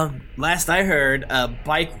 Last I heard,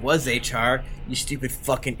 Bike was HR. You stupid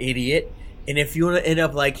fucking idiot. And if you want to end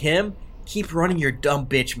up like him, keep running your dumb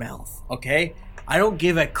bitch mouth. Okay? I don't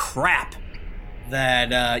give a crap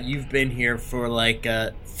that you've been here for like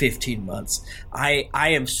 15 months. I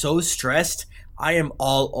am so stressed. I am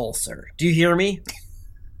all ulcer. Do you hear me?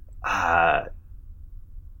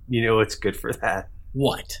 You know what's good for that?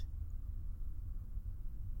 What?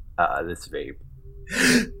 This vape.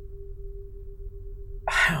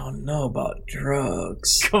 I don't know about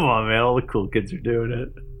drugs. Come on, man. All the cool kids are doing it.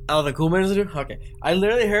 Oh, the cool kids are doing it? Okay. I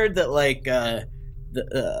literally heard that, like, the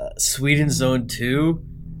Sweden Zone 2,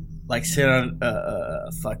 like, sit on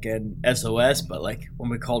fucking SOS, but, like, when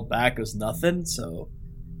we called back, it was nothing. So,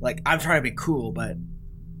 like, I'm trying to be cool, but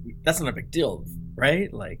that's not a big deal,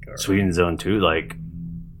 right? Like, Sweden Zone 2, like,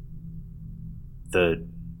 the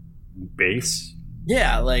base?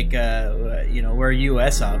 Yeah, like, we're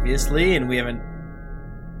US, obviously, and we haven't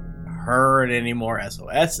heard any more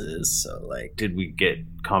SOSs, so, like... Did we get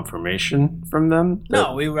confirmation from them?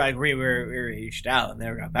 No, we reached out and they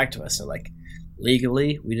never got back to us, so, like,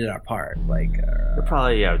 legally, we did our part, like... They're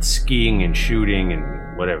probably out skiing and shooting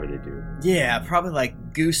and whatever they do. Yeah, probably,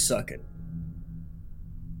 like, goose sucking.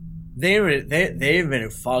 They've been in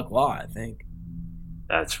Fog Law, I think.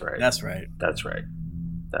 That's right.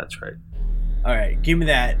 Alright, give me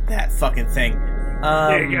that fucking thing.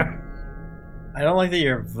 There you go. I don't like that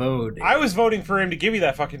you're voting. I was voting for him to give you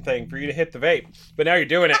that fucking thing, for you to hit the vape. But now you're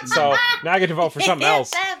doing it, so now I get to vote for something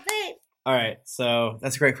else. Alright, so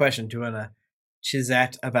that's a great question. Do you want to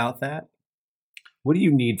chizat about that? What do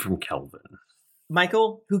you need from Kelvin?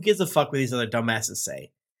 Michael, who gives a fuck what these other dumbasses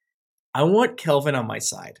say? I want Kelvin on my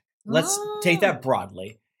side. Let's take that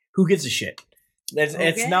broadly. Who gives a shit?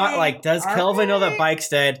 It's not like, does Kelvin know that Bike's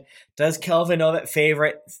dead? Does Kelvin know that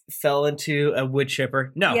Favorite fell into a wood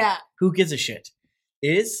chipper? No. Yeah. Who gives a shit?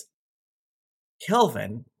 Is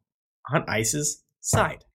Kelvin on Ice's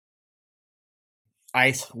side?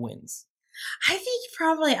 Ice wins. I think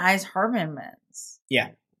probably Ice Herman wins. Yeah.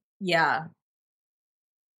 Yeah.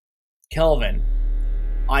 Kelvin,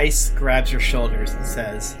 Ice grabs your shoulders and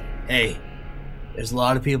says, hey, there's a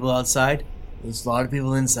lot of people outside. There's a lot of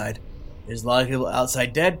people inside. There's a lot of people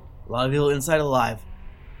outside dead, a lot of people inside alive.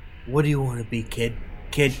 What do you want to be, kid?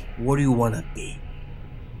 Kid, what do you want to be?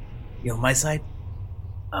 You on my side?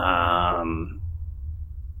 I'm...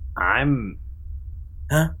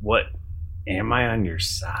 Huh? What? Am I on your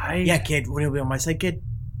side? Yeah, kid. Want to be on my side, kid?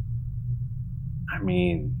 I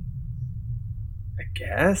mean... I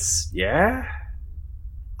guess, yeah?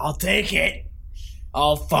 I'll take it.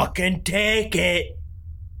 I'll fucking take it.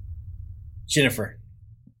 Jennifer,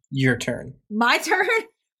 your turn. My turn?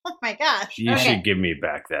 Oh my gosh. You should give me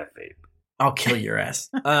back that vape. I'll kill your ass.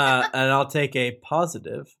 And I'll take a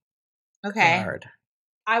positive Okay. card.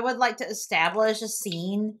 I would like to establish a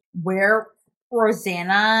scene where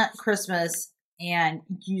Rosanna, Christmas, and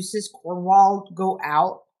Eustace Cornwall go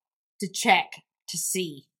out to check to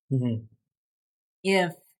see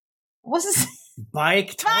if what's this?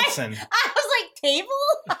 Bike Thompson. I was like,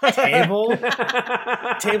 table?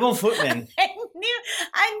 Table footman. I knew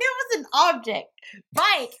it was an object.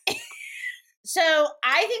 Bike. So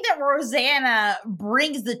I think that Rosanna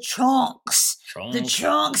brings the chunks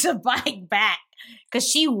of Bike back because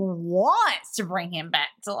she wants to bring him back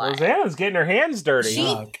to life. Rosanna's getting her hands dirty.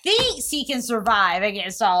 She thinks he can survive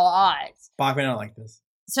against all odds. Bach, I don't like this.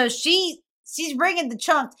 So she's bringing the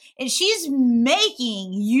chunks, and she's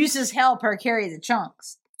making Eustace help her carry the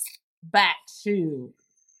chunks back to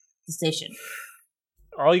the station.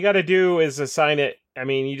 All you got to do is assign it. I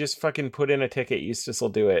mean, you just fucking put in a ticket. Eustace will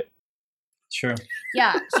do it. True.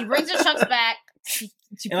 Yeah, she brings her chunks back. She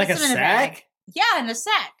In puts like a them in sack? a bag. Yeah, in a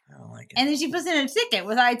sack. I don't like it. And then she puts it in a ticket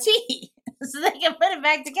with IT so they can put it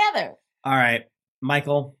back together. All right,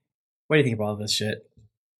 Michael, what do you think about all this shit?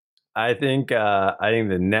 I think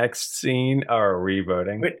the next scene. Are we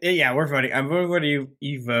voting? Yeah, we're voting. I'm voting whether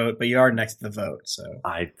you vote, but you are next to the vote. So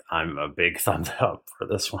I'm a big thumbs up for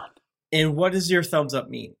this one. And what does your thumbs up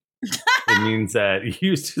mean? It means that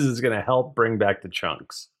Eustace is going to help bring back the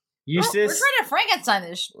chunks. Eustace, we're trying to Frankenstein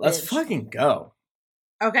this. Let's fucking go.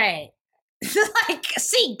 Okay. Like,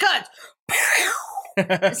 see, good.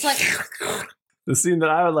 It's like The scene that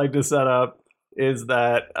I would like to set up is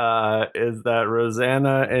that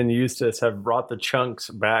Rosanna and Eustace have brought the chunks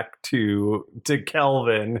back to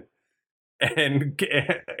Kelvin, and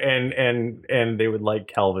they would like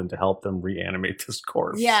Kelvin to help them reanimate this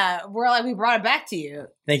corpse. yeah, we brought it back to you.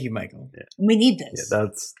 Thank you, Michael. Yeah. We need this. Yeah,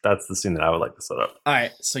 that's the scene that I would like to set up. All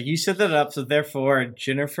right, so you set that up. So therefore,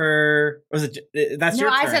 Jennifer, was it? That's your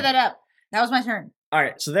turn. I set that up. That was my turn. All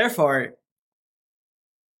right, so therefore,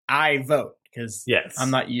 I vote because yes, I'm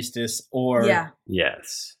not Eustace or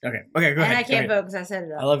yes. Okay, go ahead. And I can't vote because I set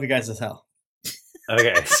it up. I love you guys as hell.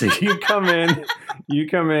 Okay, so you come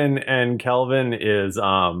in, and Kelvin is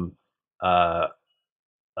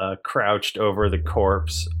crouched over the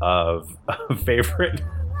corpse of a favorite.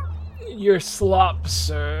 Your slop,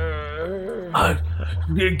 sir.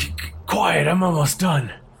 Quiet, I'm almost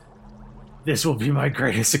done. This will be my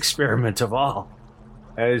greatest experiment of all.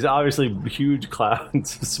 There's obviously huge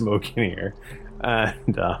clouds of smoke in here,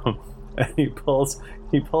 and he pulls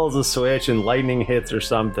a switch, and lightning hits or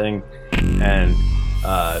something, and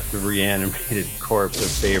the reanimated corpse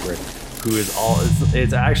of Favorite, who is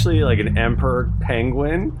it's actually like an emperor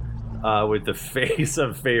penguin with the face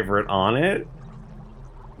of Favorite on it.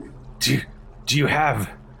 Do you have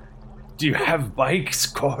Bike's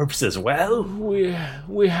corpse as well? We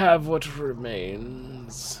have what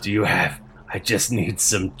remains. Do you have? I just need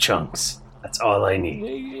some chunks. That's all I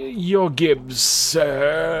need. Your Gibbs,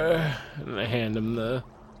 sir. And I hand him the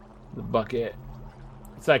bucket.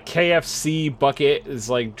 It's that KFC bucket is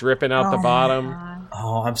like dripping out the bottom.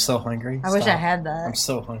 Oh, I'm so hungry. I wish I had that. I'm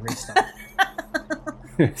so hungry. Stop.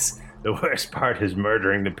 The worst part is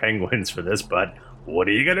murdering the penguins for this, but what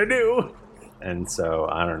are you gonna do? And so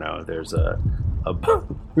I don't know. There's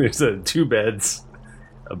two beds,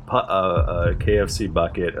 a KFC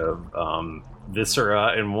bucket of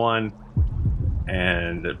viscera in one,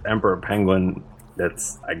 and an emperor penguin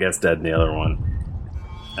that's I guess dead in the other one.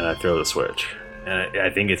 And I throw the switch, and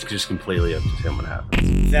I think it's just completely up to him what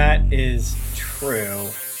happens. That is true.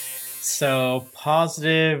 So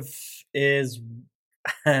positive is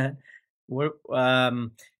what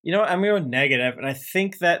you know what, I'm going negative, and I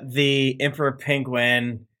think that the Emperor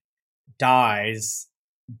Penguin dies,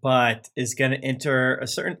 but is going to enter a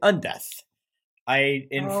certain undeath.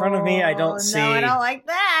 In front of me, I don't see. No, I don't like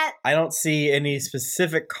that. I don't see any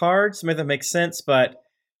specific cards to make that make sense, but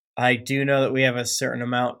I do know that we have a certain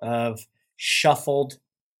amount of shuffled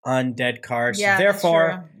undead cards. Yeah,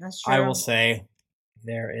 therefore, that's true. I will say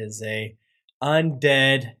there is a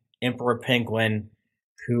undead Emperor Penguin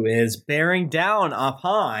who is bearing down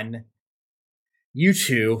upon you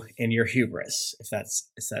two in your hubris. If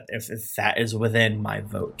that is within my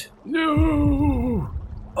vote. No!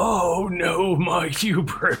 Oh no, my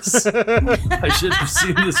hubris! I should have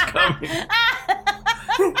seen this coming.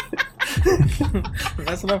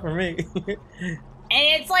 That's enough for me.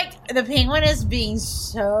 And it's like the penguin is being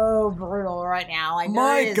so brutal right now. Like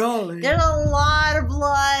golly. There's a lot of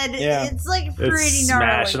blood. Yeah. It's like pretty It's gnarly.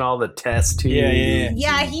 smashing all the test tubes.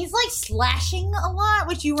 Yeah, he's like slashing a lot,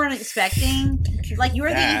 which you weren't expecting. Like you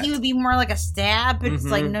were thinking he would be more like a stab, but it's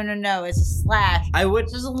like no, it's a slash.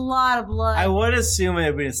 There's a lot of blood. I would assume it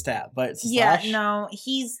would be a stab, but it's a slash.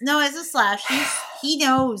 It's a slash. He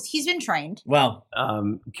knows. He's been trained. Well,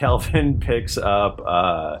 Kelvin picks up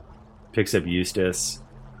Eustace,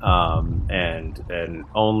 and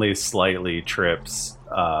only slightly trips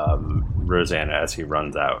Rosanna as he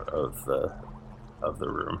runs out of the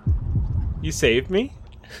room. You saved me?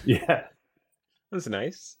 Yeah, that was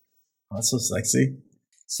nice. That's so sexy.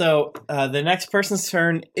 So the next person's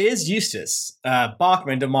turn is Eustace.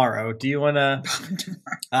 Bachman tomorrow. Do you want to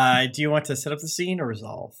set up the scene or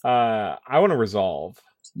resolve? I want to resolve.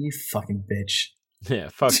 You fucking bitch. Yeah,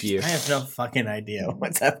 fuck you. I have no fucking idea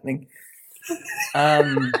what's happening. All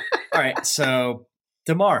right, so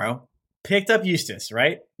tomorrow picked up Eustace,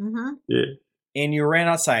 right? Mm-hmm. Yeah. And you ran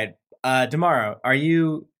outside. Tomorrow, are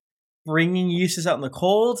you bringing Eustace out in the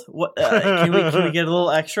cold? What? Can we get a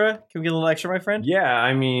little extra? Can we get a little extra, my friend? Yeah,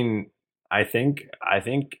 I mean, I think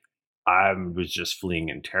I was just fleeing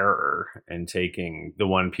in terror and taking the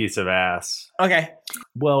one piece of ass. Okay.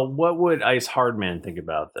 Well, what would Ice Hardman think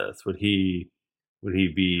about this? Would he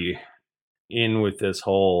be in with this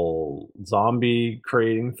whole zombie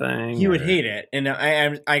creating thing? He would hate it. And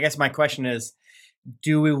I guess my question is,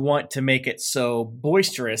 do we want to make it so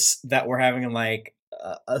boisterous that we're having like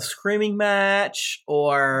a screaming match,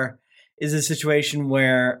 or is it a situation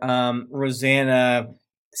where Rosanna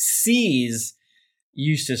sees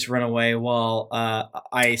Eustace run away while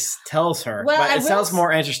Ice tells her? Well, but it sounds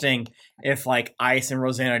more interesting if like Ice and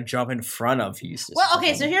Rosanna jump in front of Eustace. Well,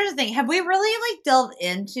 okay, so here's the thing. Have we really like delved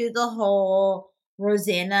into the whole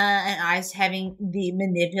Rosanna and Ice having the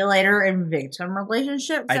manipulator and victim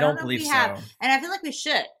relationship? I don't know if believe we so. have, and I feel like we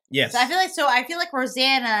should. Yes. So I feel like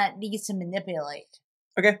Rosanna needs to manipulate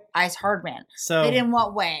Ice Hardman. So But in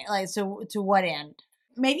what way? Like, so to what end?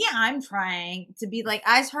 Maybe I'm trying to be like,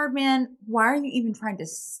 Ice Hardman, why are you even trying to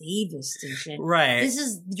save this station? Right.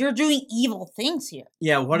 You're doing evil things here.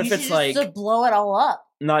 Yeah, what if it's like to blow it all up?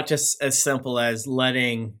 Not just as simple as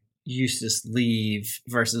letting Eustace leave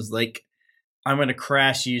versus like, I'm going to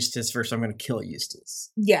crash Eustace versus I'm going to kill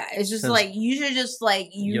Eustace. Yeah, it's just like, you should just like,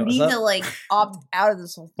 you what's need up? to like opt out of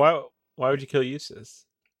this whole thing. Why would you kill Eustace?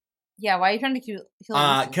 Yeah, why are you trying to kill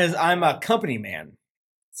Eustace? Because I'm a company man.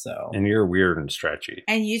 So And you're weird and stretchy.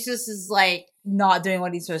 And Eustace is like not doing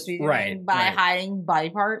what he's supposed to be doing by hiding body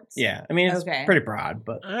parts. Yeah, I mean, it's pretty broad,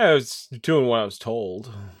 but I was doing what I was told.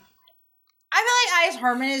 I feel like Ice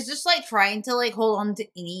Hardman is just like trying to like hold on to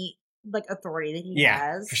any like authority that he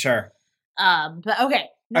has. for sure. But okay.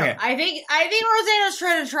 No, Okay. I think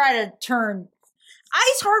Rosanna's trying to turn.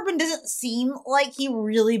 Ice Hardman doesn't seem like he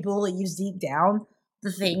really believes deep down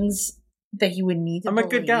the things that he would need to I'm a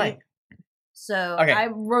good guy. So Okay.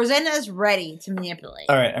 Rosanna is ready to manipulate.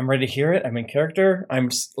 All right, I'm ready to hear it. I'm in character. I'm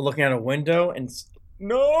looking out a window and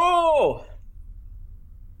no.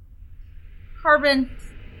 Hardman,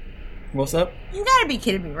 What's up? you gotta be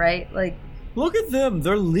kidding me, right? Like, Look at them.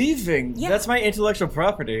 They're leaving. Yeah. That's my intellectual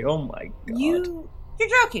property. Oh my god. you're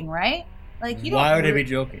joking, right? Like, you don't. Why would I be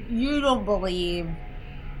joking? You don't believe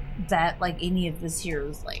that like any of this here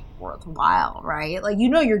is like worthwhile, right? Like, you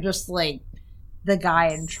know, you're just like the guy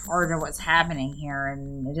in charge of what's happening here,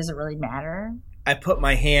 and it doesn't really matter. I put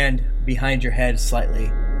my hand behind your head slightly,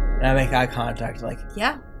 and I make eye contact. Like,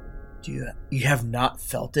 Yeah. you have not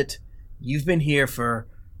felt it? You've been here for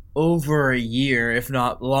over a year, if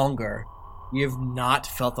not longer. You have not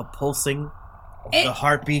felt the pulsing of the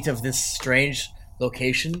heartbeat of this strange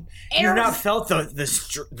location. You've not felt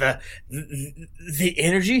the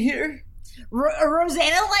energy here.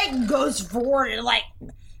 Rosanna like goes forward and like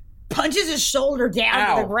punches his shoulder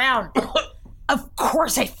down to the ground. Of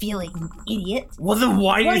course I feel it, you idiot. Well, then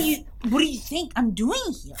why what do you think I'm doing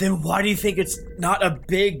here? Then why do you think it's not a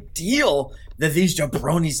big deal that these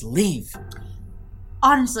jabronis leave?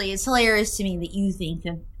 Honestly, it's hilarious to me that you think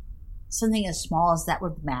that something as small as that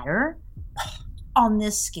would matter on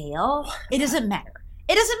this scale. It doesn't matter.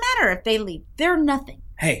 It doesn't matter if they leave. They're nothing.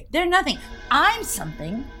 Hey. They're nothing. I'm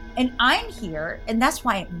something, and I'm here, and that's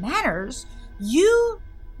why it matters. You,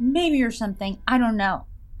 maybe you're something. I don't know.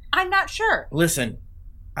 I'm not sure. Listen,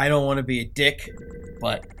 I don't want to be a dick,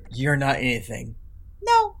 but you're not anything.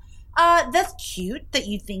 No. That's cute that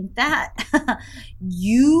you think that.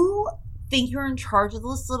 You think you're in charge of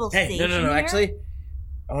this little Hey, station no. here? Actually,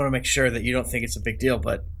 I want to make sure that you don't think it's a big deal,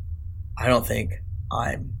 but I don't think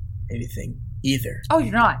I'm anything either. Oh,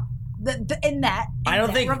 you're not. I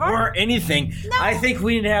don't think we're anything. No. I think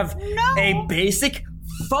we need to have a basic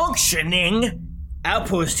functioning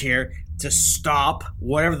outpost here to stop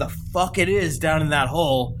whatever the fuck it is down in that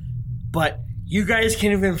hole. But you guys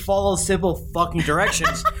can't even follow simple fucking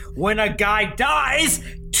directions when a guy dies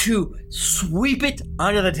to sweep it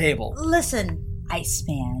under the table. Listen,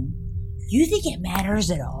 Iceman, you think it matters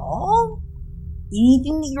at all?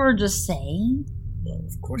 Anything that you were just saying?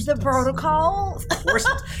 Of course The protocol? Of course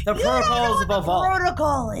the protocol is above all.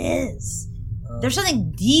 Protocol is. There's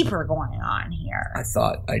something deeper going on here. I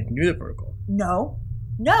thought I knew the protocol. No.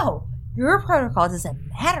 Your protocol doesn't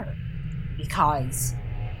matter because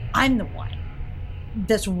I'm the one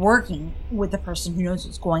that's working with the person who knows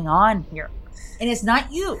what's going on here. And it's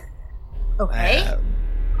not you. Okay?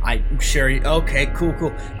 I'm sure you... Okay,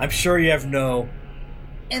 cool. I'm sure you have no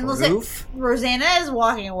And proof. listen, Rosanna is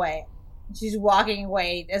walking away. She's walking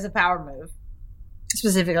away as a power move.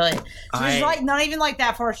 Specifically. She's like not even like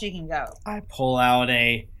that far she can go. I pull out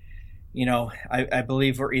a... I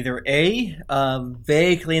believe we're either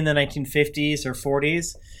vaguely in the 1950s or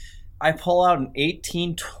 40s. I pull out an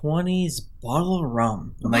 1820s bottle of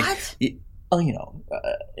rum. What?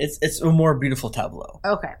 It's a more beautiful tableau.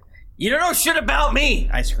 Okay. You don't know shit about me,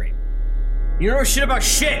 I scream. You don't know shit about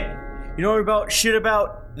shit. You know about shit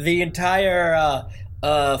about the entire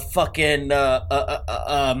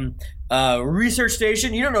research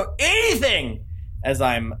station. You don't know anything. As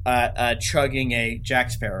I'm chugging a Jack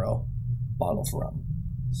Sparrow bottle of rum.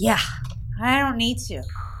 Yeah, I don't need to.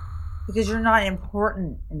 Because you're not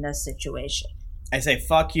important in this situation. I say,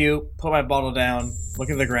 fuck you, put my bottle down, look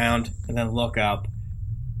at the ground, and then look up.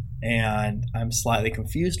 And I'm slightly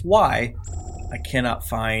confused why I cannot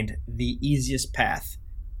find the easiest path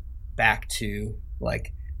back to,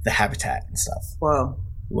 like, the habitat and stuff.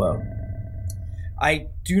 Whoa. I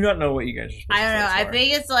do not know what you guys are supposed to I don't know. I for.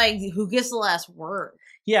 think it's like, who gets the last word?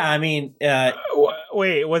 Yeah, I mean...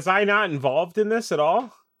 wait, was I not involved in this at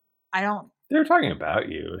all? I don't... They were talking about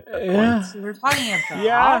you. Yeah. We're talking about...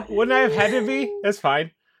 Yeah, wouldn't I have had to be? That's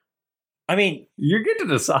fine. I mean... You get to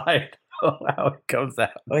decide how it comes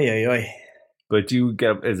out. Oy. But you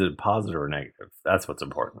get, is it positive or negative? That's what's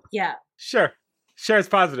important. Yeah. Sure, it's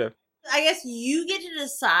positive. I guess you get to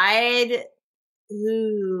decide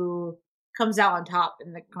who comes out on top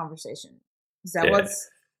in the conversation. Is that what's...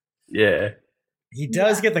 Yeah. He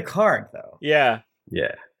does get the card, though. Yeah.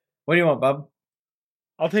 What do you want, bub?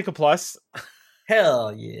 I'll take a plus.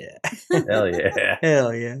 Hell yeah. Hell yeah.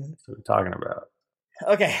 Hell yeah. That's what we're talking about.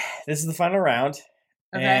 Okay, this is the final round.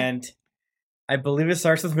 Okay. And I believe it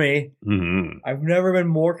starts with me. Mm-hmm. I've never been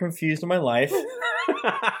more confused in my life.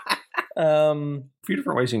 A few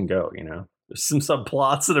different ways you can go, you know? There's some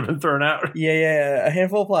subplots that have been thrown out. Yeah, a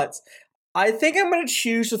handful of plots. I think I'm going to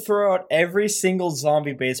choose to throw out every single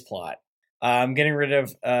zombie-based plot. I'm getting rid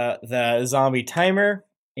of the zombie timer,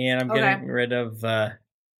 and I'm getting rid of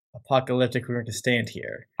apocalyptic we're going to stand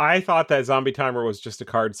here. I thought that zombie timer was just a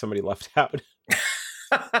card somebody left out.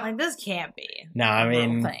 Like, this can't be. No, I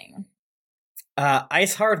mean... Thing.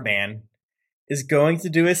 Ice Hard Man is going to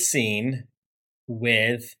do a scene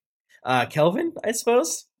with Kelvin, I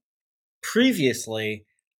suppose. Previously,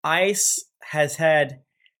 Ice has had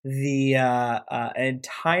the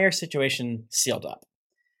entire situation sealed up.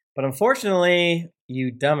 But unfortunately,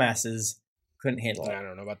 you dumbasses couldn't handle it. I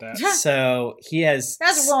don't know about that. So he has...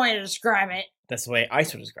 That's one way to describe it. That's the way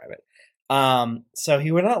Ice would describe it. So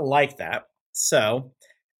he would not like that. So,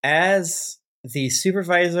 as the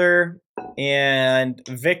supervisor and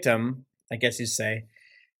victim, I guess you'd say,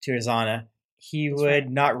 to Azana, he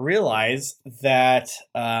would not realize that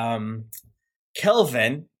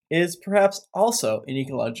Kelvin is perhaps also an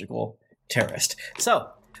ecological terrorist. So,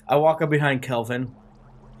 I walk up behind Kelvin.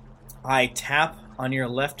 I tap on your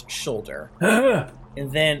left shoulder.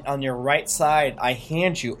 And then on your right side, I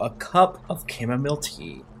hand you a cup of chamomile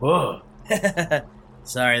tea. Whoa.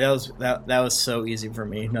 Sorry, that was so easy for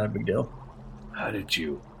me. Not a big deal. How did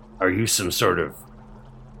you... Are you some sort of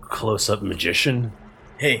close-up magician?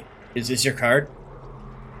 Hey, is this your card?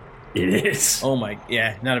 It is. Oh my...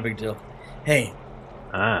 Yeah, not a big deal. Hey,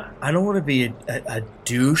 I don't want to be a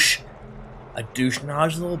douche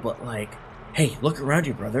nozzle, but like, hey, look around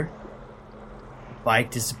you, brother.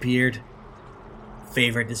 Bike disappeared.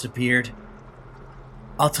 Favorite disappeared.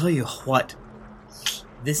 I'll tell you what.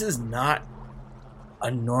 This is not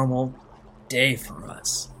a normal day for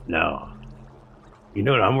us. No. You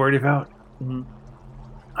know what I'm worried about? Mm-hmm.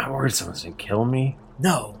 I'm worried someone's gonna kill me.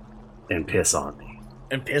 No. And piss on me.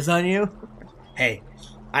 And piss on you? Hey,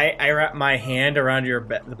 I wrap my hand around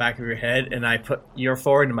the back of your head and I put your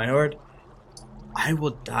forward and my forward. I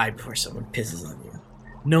will die before someone pisses on you.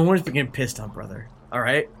 No one's been getting pissed on, brother. All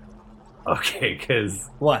right? Okay, because...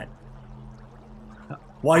 What?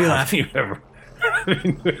 Why are you laughing? Have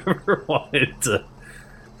you ever wanted to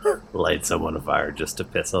light someone on fire just to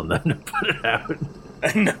piss on them to put it out?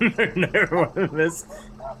 Never wanted this.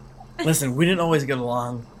 Listen, we didn't always get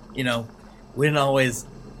along. You know, we didn't always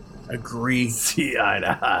agree. See eye to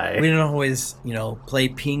eye. We didn't always, play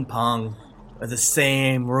ping pong with the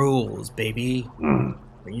same rules, baby. Mm.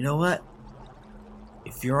 But you know what?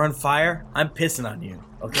 If you're on fire, I'm pissing on you,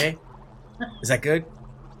 okay? Is that good?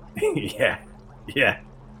 Yeah,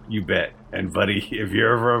 you bet. And buddy, if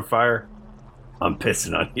you're ever on fire, I'm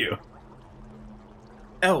pissing on you.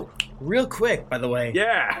 Oh, real quick, by the way.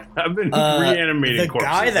 Yeah, I've been reanimating the corpses.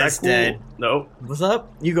 guy that's cool? dead. Nope. What's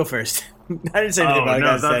up? You go first. I didn't say anything about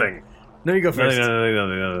no, the guy nothing. Dead. No, you go first.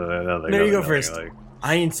 Nothing. No, you go first.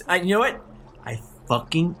 I you know what? I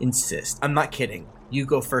fucking insist. I'm not kidding. You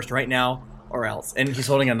go first right now, or else. And he's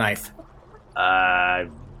holding a knife.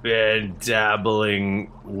 I've been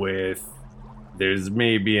dabbling with... There's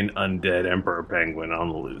maybe an undead emperor penguin on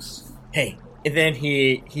the loose. Hey, and then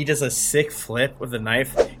he does a sick flip with the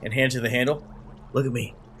knife and hands you the handle. Look at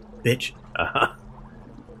me, bitch. Uh-huh.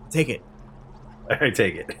 Take it. I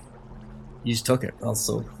take it. You just took it.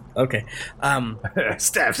 Also, okay.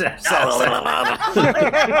 Stab.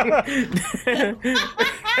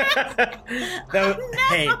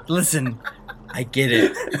 Hey, listen. I get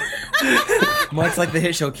it. Much like the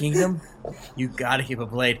hit show Kingdom, you gotta keep a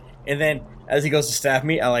blade. And then, as he goes to stab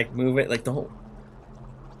me, I like move it. Like, don't.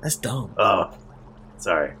 That's dumb. Oh,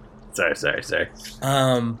 sorry.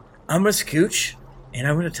 I'm gonna scooch, and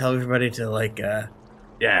I'm gonna tell everybody to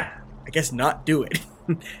I guess not do it.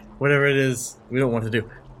 Whatever it is we don't want to do.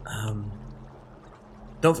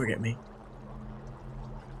 Don't forget me.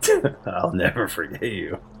 I'll never forget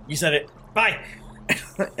you. You said it. Bye.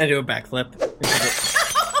 I do a backflip.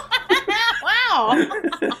 Wow.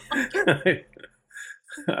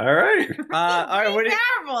 All right.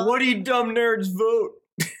 What do you dumb nerds vote?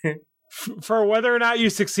 For whether or not you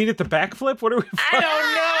succeed at the backflip? What are we? I don't know.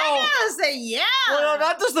 I gotta say, yeah. Well, no,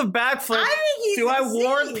 not just the backflip. I think he Do I succeeds.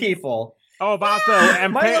 warn people? Oh, about the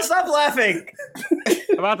Michael, stop laughing.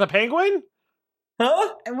 About the penguin?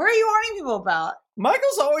 Huh? And what are you warning people about?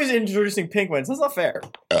 Michael's always introducing penguins. That's not fair.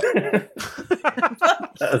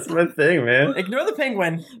 That's my thing, man. Ignore the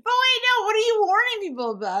penguin. But wait, no, what are you warning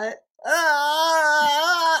people about?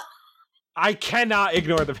 I cannot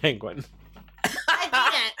ignore the penguin. I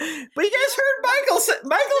can't. But you guys heard Michael sell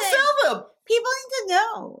them. People need to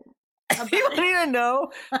know. People need to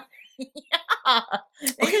know. Yeah.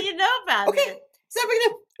 They need to know about it. It's not big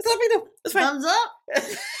enough. It's fine. Thumbs up.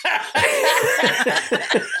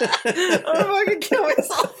 I'm fucking kill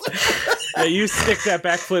myself. Yeah, you stick that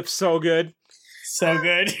backflip so good. So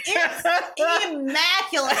good. It's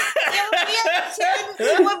immaculate.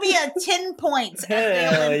 It would be a 10 points.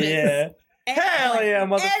 Hell yeah. Hell yeah,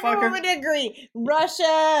 motherfucker. Everyone would agree.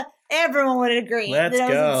 Russia, everyone would agree. Let's that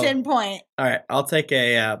it go. was a 10 point. All right, I'll take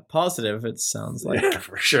a positive, it sounds like. Yeah,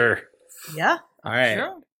 for sure. Yeah. All right.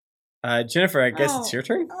 Sure. Jennifer, I guess it's your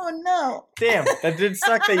turn? Oh, no. Damn, that did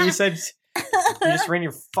suck that you said you just ran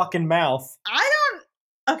your fucking mouth.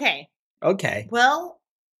 Okay. Okay. Well,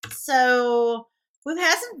 so we've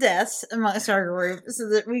had some deaths amongst our group, so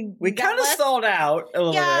that we kind of stalled out a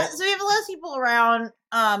little bit. So we have less people around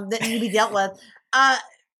that need to be dealt with.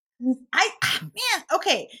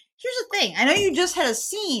 Okay. Here's the thing. I know you just had a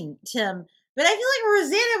scene, Tim, but I feel like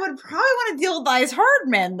Rosanna would probably want to deal with Ice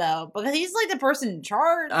Hardman though, because he's like the person in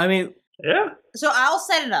charge. I mean, yeah. So I'll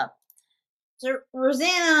set it up. So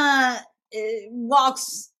Rosanna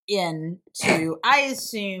walks in to, I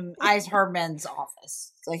assume, Ice Hardman's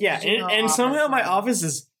office. It's like and somehow my office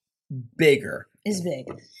is bigger. Is big.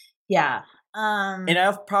 Yeah. And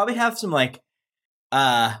I'll probably have some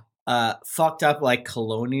fucked up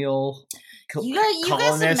colonial you got some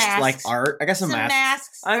colonist masks. art. I got some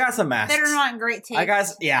masks. I got some masks. That are not in great taste. I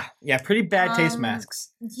got pretty bad taste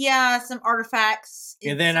masks. Yeah, some artifacts.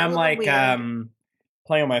 And then I'm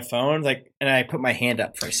playing on my phone, and I put my hand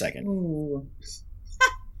up for a second. Ooh.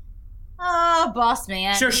 Oh, boss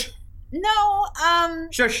man. Shush. No,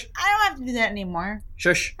 Shush. I don't have to do that anymore.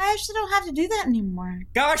 Shush. I actually don't have to do that anymore.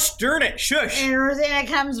 Gosh darn it, shush. And Rosanna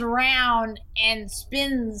comes around and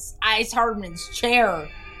spins Ice Hardman's chair.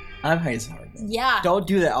 I'm Ice Hardman. Yeah. Don't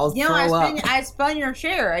do that. I'll throw up. I spun your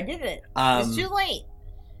chair. I did it. It's too late.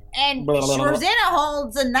 And blah, blah, blah, blah. Rosanna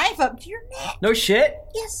holds a knife up to your neck. No shit?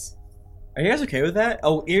 Yes. Are you guys okay with that?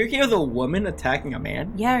 Oh, you're okay with a woman attacking a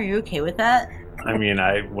man? Yeah, are you okay with that? I mean,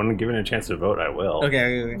 when given a chance to vote, I will.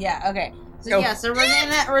 Okay. Yeah, okay. So so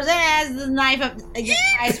Rosanna has the knife up against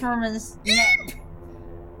Ice Hardman's neck.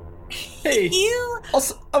 Hey.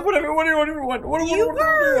 Whatever you want. Whatever you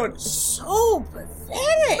want. So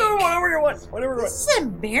pathetic. No, whatever you want. This is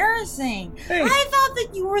embarrassing. Hey. I thought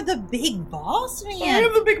that you were the big boss man. I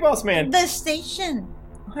am the big boss man. The station.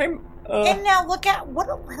 I'm. And now look at what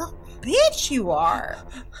a little bitch you are.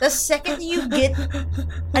 The second you get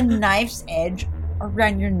a knife's edge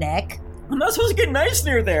around your neck. I'm not supposed to get knives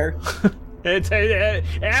near there.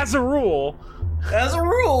 As a rule.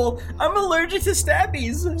 I'm allergic to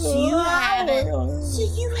stabbies. So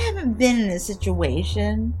you haven't been in a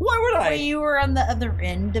situation. Why would I? Where you were on the other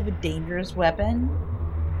end of a dangerous weapon.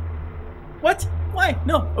 What? Why?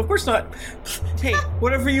 No, of course not. Hey,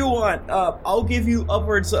 whatever you want. I'll give you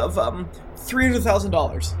upwards of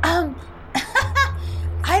 $300,000.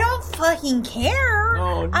 I don't fucking care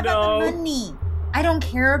about the money. I don't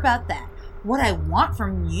care about that. What I want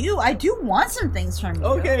from you, I do want some things from you.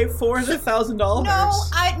 Okay, $400,000.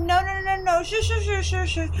 No.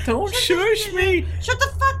 Shush. Don't shush me. Shut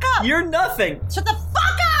the fuck up. You're nothing. Shut the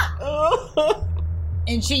fuck up.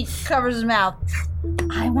 And she covers his mouth.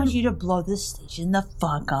 I want you to blow this station the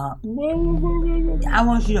fuck up. I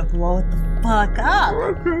want you to blow it the fuck up.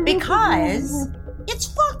 Because it's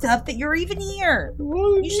fucked fucked up that you're even here.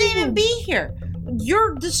 You shouldn't even be here.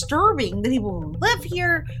 You're disturbing the people who live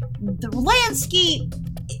here. The landscape.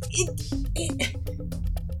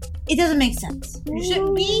 It doesn't make sense. You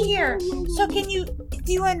shouldn't be here. So do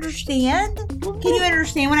you understand? Can you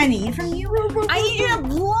understand what I need from you? I need you to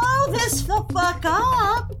blow this the fuck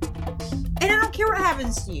up. And I don't care what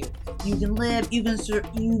happens to you. You can live, you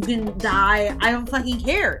can die. I don't fucking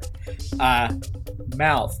care.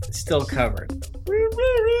 Mouth still covered.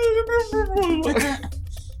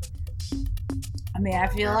 I mean, I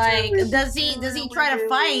feel like does he try to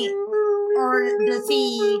fight, or does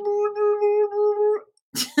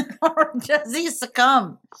he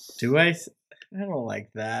succumb? Do I? I don't like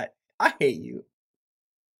that. I hate you.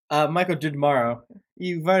 Michael, do tomorrow.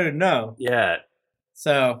 You voted no. Yeah.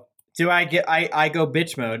 So do I get? I go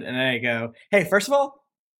bitch mode, and I go, hey, first of all,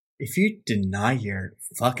 if you deny your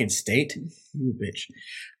fucking state, you bitch.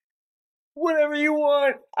 Whatever you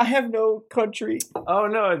want. I have no country. Oh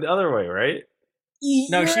no, the other way, right?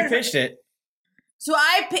 No, she pitched it. So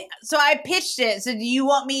I pitched it. So do you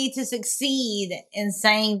want me to succeed in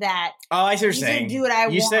saying that? Oh, I see what you're saying. Do what I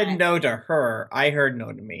want. You said no to her. I heard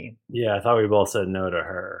no to me. Yeah, I thought we both said no to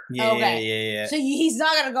her. Yeah. So he's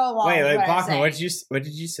not gonna go along. Wait, with Bachman, what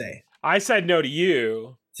did you say? I said no to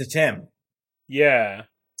you. To Tim. Yeah.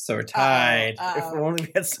 So we're tied. If only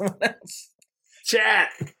we had someone else. Chat.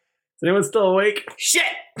 Is anyone still awake? Shit.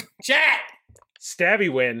 Chat.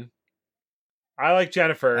 Stabby win. I like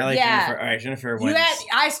Jennifer. Jennifer. All right, Jennifer wins.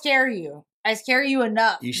 I scare you. I scare you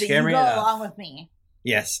enough. You scare me go enough. along with me.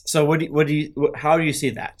 Yes. So how do you see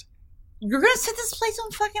that? You're gonna set this place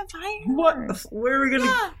on fucking fire. What? Where are we gonna?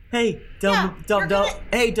 Yeah. Hey,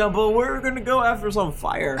 Hey, Dumbo, where are we gonna go after it's on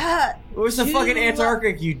fire? Where's the fucking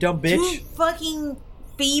Antarctic, you dumb bitch? Two fucking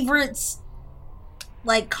favorites,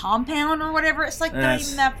 like compound or whatever. It's like not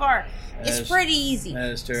even that far. It's pretty easy.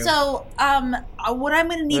 That is true. So, what I'm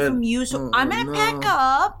gonna need from you, so I'm gonna pack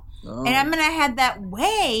up, and I'm gonna head that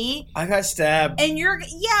way. I got stabbed. And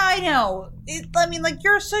I know. You're probably like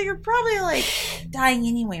dying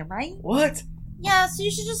anyway, right? What? Yeah, so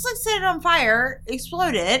you should just like set it on fire,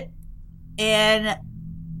 explode it, and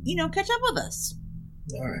catch up with us.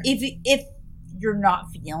 All right. If you're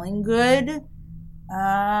not feeling good,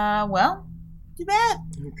 well, too bad.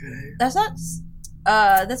 Okay. That's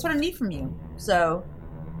what I need from you. So,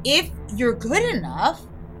 if you're good enough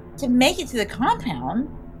to make it to the compound,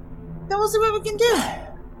 then we'll see what we can do.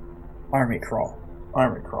 Army crawl.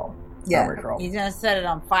 Yeah. Army crawl. He's gonna set it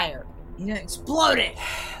on fire. He's gonna explode it.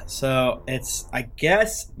 So it's, I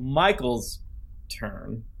guess, Michael's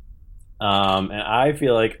turn. And I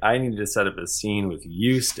feel like I need to set up a scene with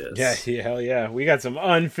Eustace. Yeah, hell yeah. We got some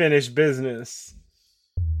unfinished business.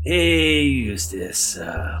 Hey, Eustace.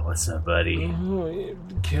 What's up, buddy? Oh,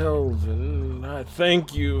 Kelvin, I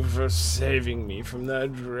thank you for saving me from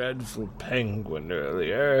that dreadful penguin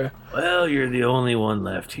earlier. Well, you're the only one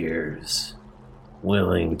left here who's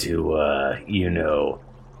willing to,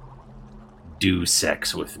 do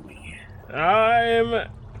sex with me.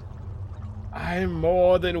 I'm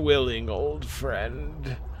more than willing, old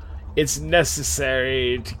friend. It's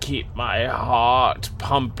necessary to keep my heart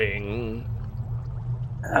pumping.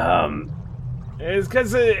 It's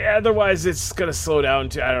because otherwise it's gonna slow down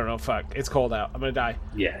to, I don't know, fuck. It's cold out. I'm gonna die.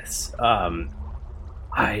 Yes.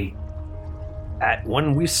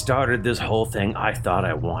 When we started this whole thing, I thought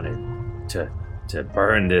I wanted to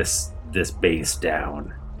burn this base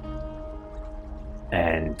down.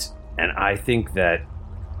 And I think that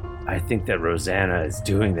Rosanna is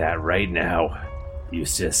doing that right now,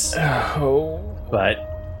 Eustace. Oh. But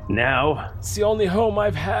now it's the only home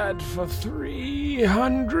I've had for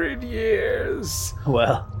 300 years.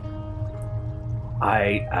 Well,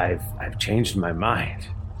 I've changed my mind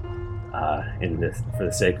for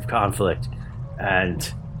the sake of conflict,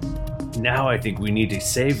 and now I think we need to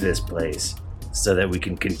save this place so that we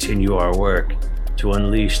can continue our work to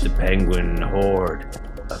unleash the penguin horde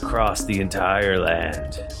across the entire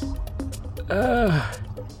land.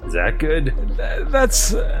 Is that good?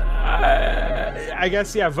 That's I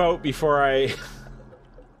guess, yeah, vote before I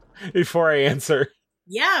answer.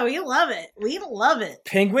 Yeah, we love it.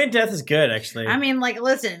 Penguin death is good, actually. I mean,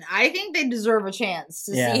 listen, I think they deserve a chance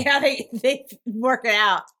to see how they work it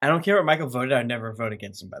out. I don't care what Michael voted. I'd never vote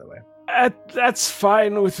against him, by the way. That's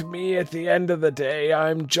fine with me. At the end of the day,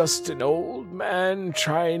 I'm just an old man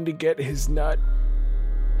trying to get his nut.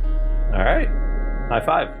 All right. High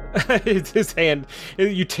five. It's his hand.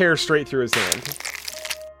 You tear straight through his hand.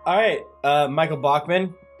 All right, Michael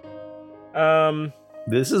Bachman.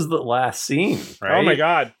 This is the last scene, right?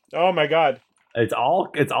 Oh my god. It's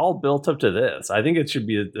all built up to this. I think it should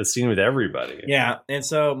be a scene with everybody. Yeah, and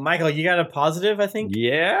so Michael, you got a positive, I think.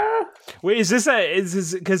 Yeah. Wait, is this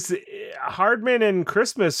because Hardman and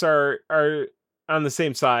Christmas are on the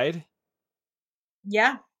same side?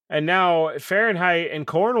 Yeah. And now Fahrenheit and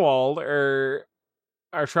Cornwall are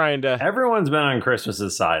trying to. Everyone's been on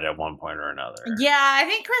Christmas's side at one point or another. Yeah, I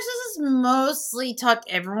think Christmas has mostly talked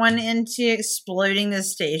everyone into exploding this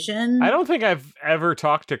station. I don't think I've ever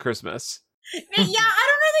talked to Christmas. Yeah, I don't know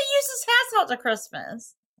that Eustace has talked to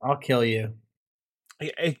Christmas. I'll kill you.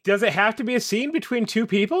 Does it have to be a scene between two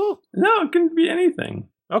people? No, it can be anything.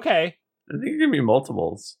 Okay. I think it can be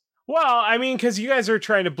multiples. Well, I mean, because you guys are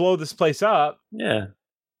trying to blow this place up. Yeah.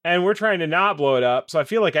 And we're trying to not blow it up. So I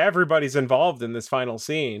feel like everybody's involved in this final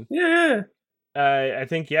scene. Yeah. I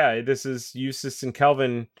think, this is Eustace and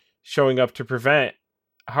Kelvin showing up to prevent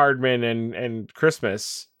Hardman and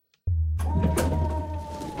Christmas.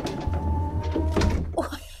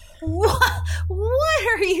 What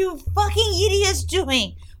are you fucking idiots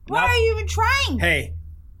doing? Why are you even trying? Hey,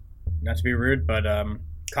 not to be rude, but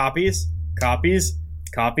copies.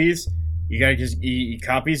 You gotta just eat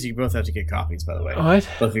copies. You both have to get copies, by the way. What?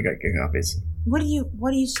 Both of you gotta get copies. What are you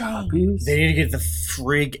saying? Copies? They need to get the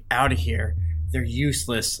frig out of here. They're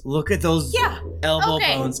useless. Look at those elbow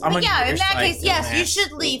bones. In that case, yes, you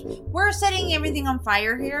should leave. We're setting everything on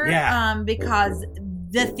fire here. Yeah. Because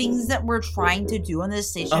the things that we're trying to do on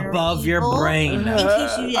this station above your brain. In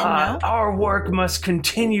case you didn't know. Our work must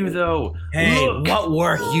continue, though. Hey, look. What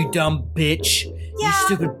work, you dumb bitch? Yeah. You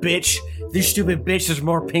stupid bitch. This stupid bitch, there's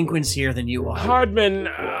more penguins here than you are. Hardman,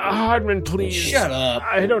 please. Shut up.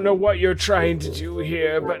 I don't know what you're trying to do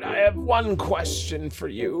here, but I have one question for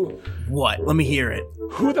you. What? Let me hear it.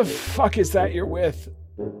 Who the fuck is that you're with?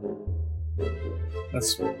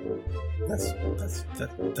 That's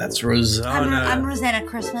Rosanna. I'm Rosanna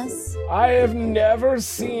Christmas. I have never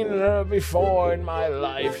seen her before in my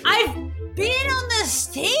life. I've been on the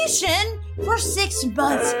station for 6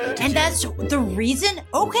 months, and that's the reason.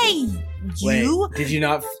 Okay, Wait, did you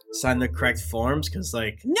not sign the correct forms? Because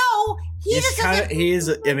no, he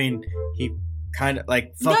kind of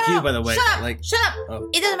fuck you. By the way, shut up. Oh.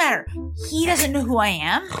 It doesn't matter. He doesn't know who I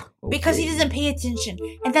am because he doesn't pay attention,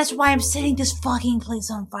 and that's why I'm setting this fucking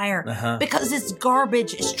place on fire. Because it's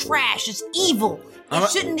garbage, it's trash, it's evil. It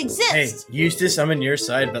shouldn't exist. Hey, Eustace, I'm on your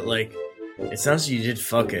side, but it sounds like you did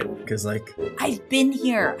fuck it, because I've been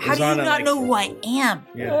here. How do you not know who I am?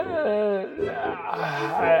 Yeah.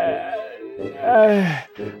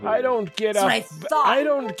 I don't get up. I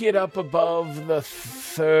don't get up above the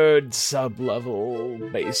third sub-level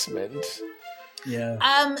basement. Yeah.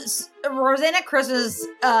 Rosanna Christmas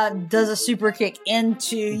does a super kick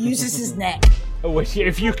into Eustace's neck.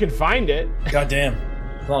 If you can find it. Goddamn.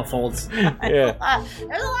 A lot of folds. Yeah. There's a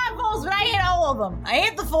lot of folds, but I hit all of them. I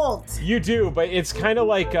hit the folds. You do, but it's kind of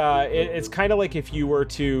like if you were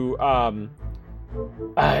to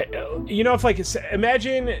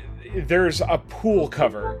imagine there's a pool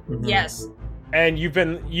cover. Yes. And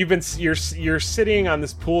you're sitting on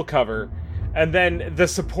this pool cover, and then the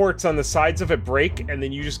supports on the sides of it break, and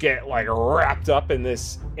then you just get wrapped up in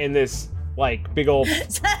this big old. So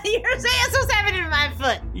you're saying it's what's happening to my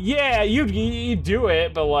foot? Yeah, you do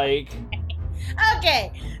it, but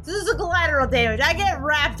Okay, so this is a collateral damage. I get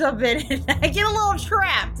wrapped up in it. I get a little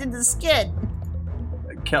trapped in the skin.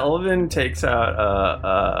 Kelvin takes out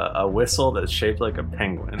a whistle that's shaped like a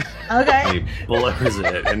penguin. Okay. And he blows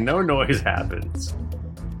it, and no noise happens.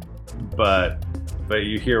 But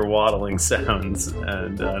you hear waddling sounds,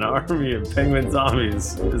 and an army of penguin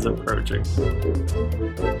zombies is approaching.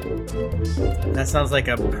 That sounds like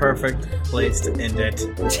a perfect place to end it.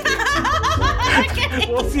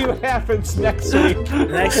 We'll see what happens next week.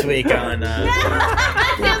 Next week on.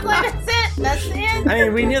 Sounds like that's it. That's the end. I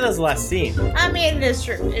mean, we knew that was the last scene. I mean, it is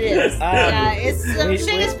true. It is.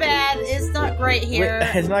 Shit is bad. It's not great here.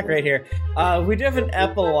 It's not great here. We do have an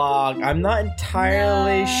epilogue. I'm not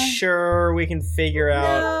entirely sure we can figure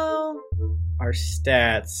out our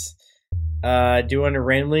stats. Do you want to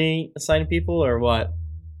randomly assign people or what?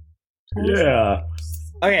 Yeah.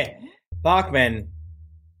 Okay, Bachman.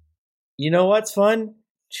 You know what's fun?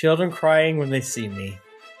 Children crying when they see me.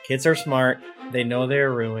 Kids are smart. They know they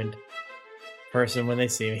are ruined. Person when they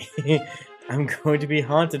see me. I'm going to be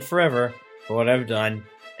haunted forever for what I've done,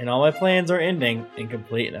 and all my plans are ending in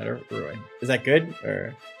complete and utter ruin. Is that good?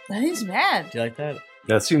 Or that is bad. Do you like that?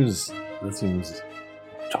 That seems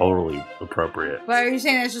totally appropriate. But are you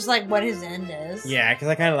saying that's just what his end is? Yeah, because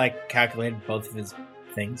I kind of calculated both of his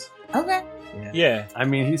things. Okay. Yeah. I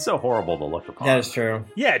mean, he's so horrible to look upon. That is true.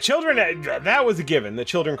 Yeah, children, that was a given. The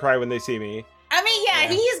children cry when they see me. I mean, yeah,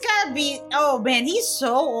 Yeah, he's gotta be. Oh man, he's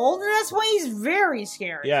so old, and that's why he's very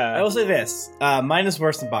scary. Yeah. I will say this: mine is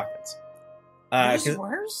worse than Bachman's. Yours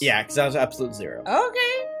worse? Yeah, because I was absolute zero.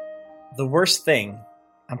 Okay. The worst thing,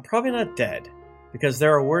 I'm probably not dead, because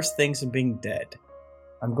there are worse things than being dead.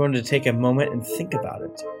 I'm going to take a moment and think about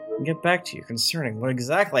it, and get back to you concerning what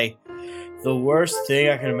exactly the worst thing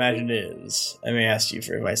I can imagine is. I may ask you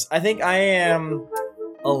for advice. I think I am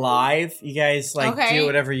alive. You guys do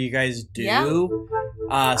whatever you guys do. Yeah.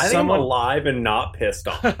 I think I'm alive and not pissed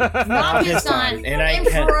on. Not pissed on. And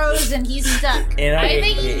frozen. He's stuck. And I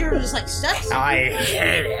think you're just like stuck. I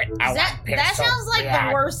hate it. That sounds like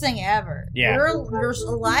the worst thing ever. Yeah. You're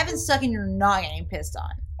alive and stuck and you're not getting pissed on.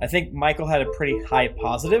 I think Michael had a pretty high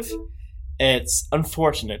positive. It's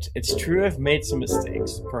unfortunate. It's true I've made some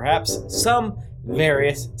mistakes. Perhaps some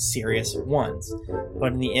various serious ones.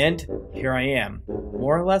 But in the end, here I am.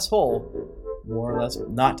 More or less whole. More or less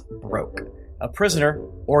not broke. A prisoner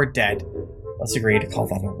or dead. Let's agree to call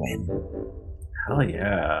that a win. Hell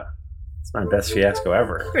yeah. It's my best fiasco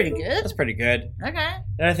ever. Pretty good. That's pretty good. Okay.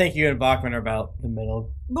 And I think you and Bachman are about the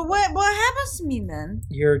middle. But what happens to me then?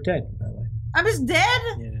 You're dead, by the way. I'm just dead?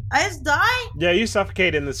 Yeah. I just die? Yeah, you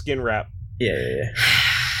suffocate in the skin wrap. Yeah.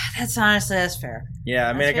 That's fair. Yeah,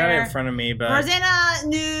 I mean, I got it in front of me, but Rosanna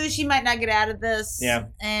knew she might not get out of this. Yeah.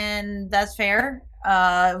 And that's fair. It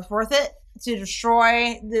was worth it to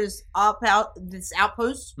destroy this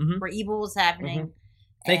outpost where evil was happening. Mm-hmm.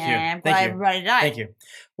 Thank you. And everybody died. Thank you.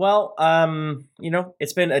 Well,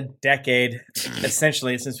 it's been a decade,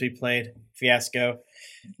 essentially, since we played Fiasco.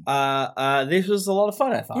 This was a lot of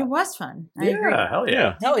fun, I thought. It was fun. I Yeah, agree. hell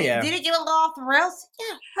yeah. Hell yeah. Did it get a little off the rails?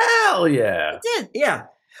 Yeah. Hell yeah. It did. Yeah.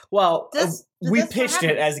 Well, we that's pitched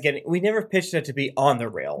what it as we never pitched it to be on the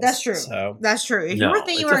rails. That's true. So That's true. If No, you were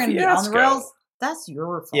thinking you it's were a going to be on the fiasco. rails, that's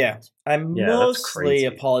your fault. yeah, I'm Yeah, that's mostly crazy.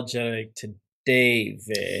 apologetic to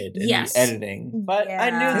David and Yes. the editing, but I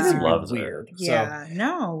knew Yeah. this would He loves be it. weird. Yeah.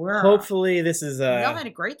 No, So we're hopefully this is we all had a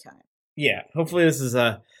great time. yeah, hopefully this is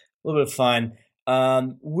a little bit of fun.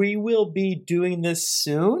 We will be doing this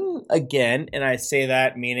soon again, and I say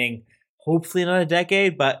that meaning hopefully not a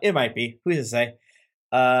decade, but it might be. Who's to say?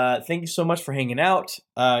 Thank you so much for hanging out.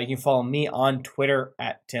 You can follow me on Twitter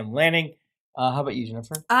at Tim Lanning. How about you,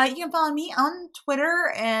 Jennifer? You can follow me on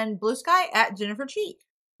Twitter and Blue Sky at Jennifer Cheek.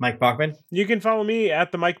 Mike Bachman. You can follow me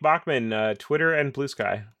at the Mike Bachman, Twitter and Blue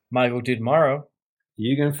Sky. Michael Tomorrow.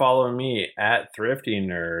 You can follow me at Thrifty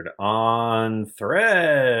Nerd on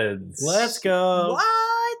Threads. Let's go.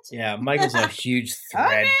 What? Yeah, Michael's a huge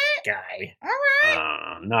thread guy. All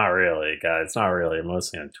right. Not really, guys. Not really.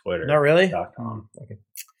 Mostly on Twitter. Not really? .com. Okay.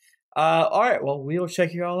 All right. Well, we will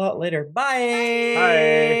check you all out later. Bye.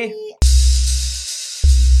 Bye.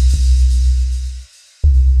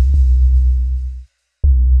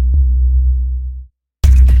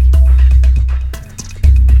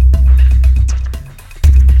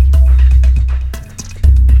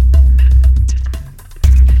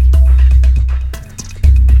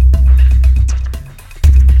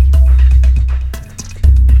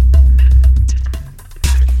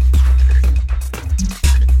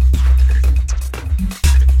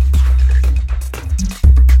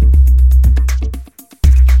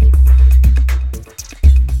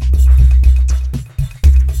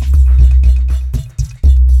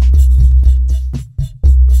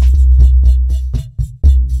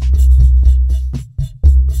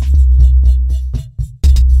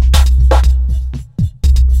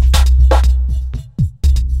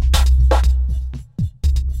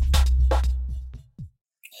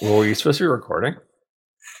 Well, were you supposed to be recording?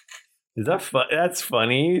 Is that fun? That's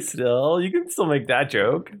funny still. You can still make that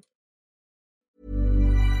joke.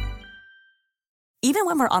 Even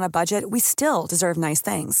when we're on a budget, we still deserve nice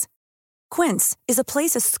things. Quince is a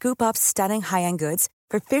place to scoop up stunning high-end goods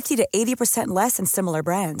for 50 to 80% less than similar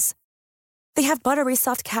brands. They have buttery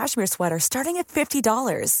soft cashmere sweaters starting at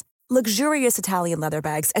 $50, luxurious Italian leather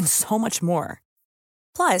bags, and so much more.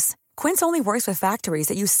 Plus, Quince only works with factories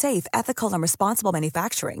that use safe, ethical, and responsible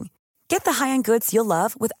manufacturing. Get the high-end goods you'll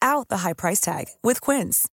love without the high price tag with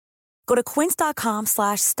Quince. Go to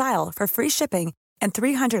quince.com/style for free shipping and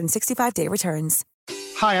 365-day returns.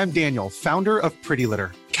 Hi, I'm Daniel, founder of Pretty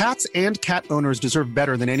Litter. Cats and cat owners deserve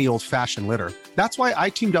better than any old-fashioned litter. That's why I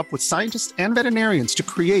teamed up with scientists and veterinarians to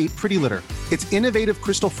create Pretty Litter. Its innovative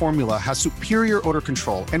crystal formula has superior odor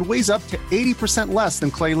control and weighs up to 80% less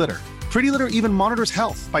than clay litter. Pretty Litter even monitors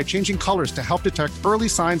health by changing colors to help detect early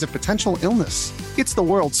signs of potential illness. It's the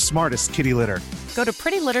world's smartest kitty litter. Go to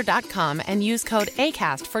prettylitter.com and use code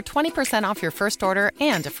ACAST for 20% off your first order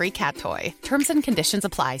and a free cat toy. Terms and conditions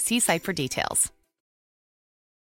apply. See site for details.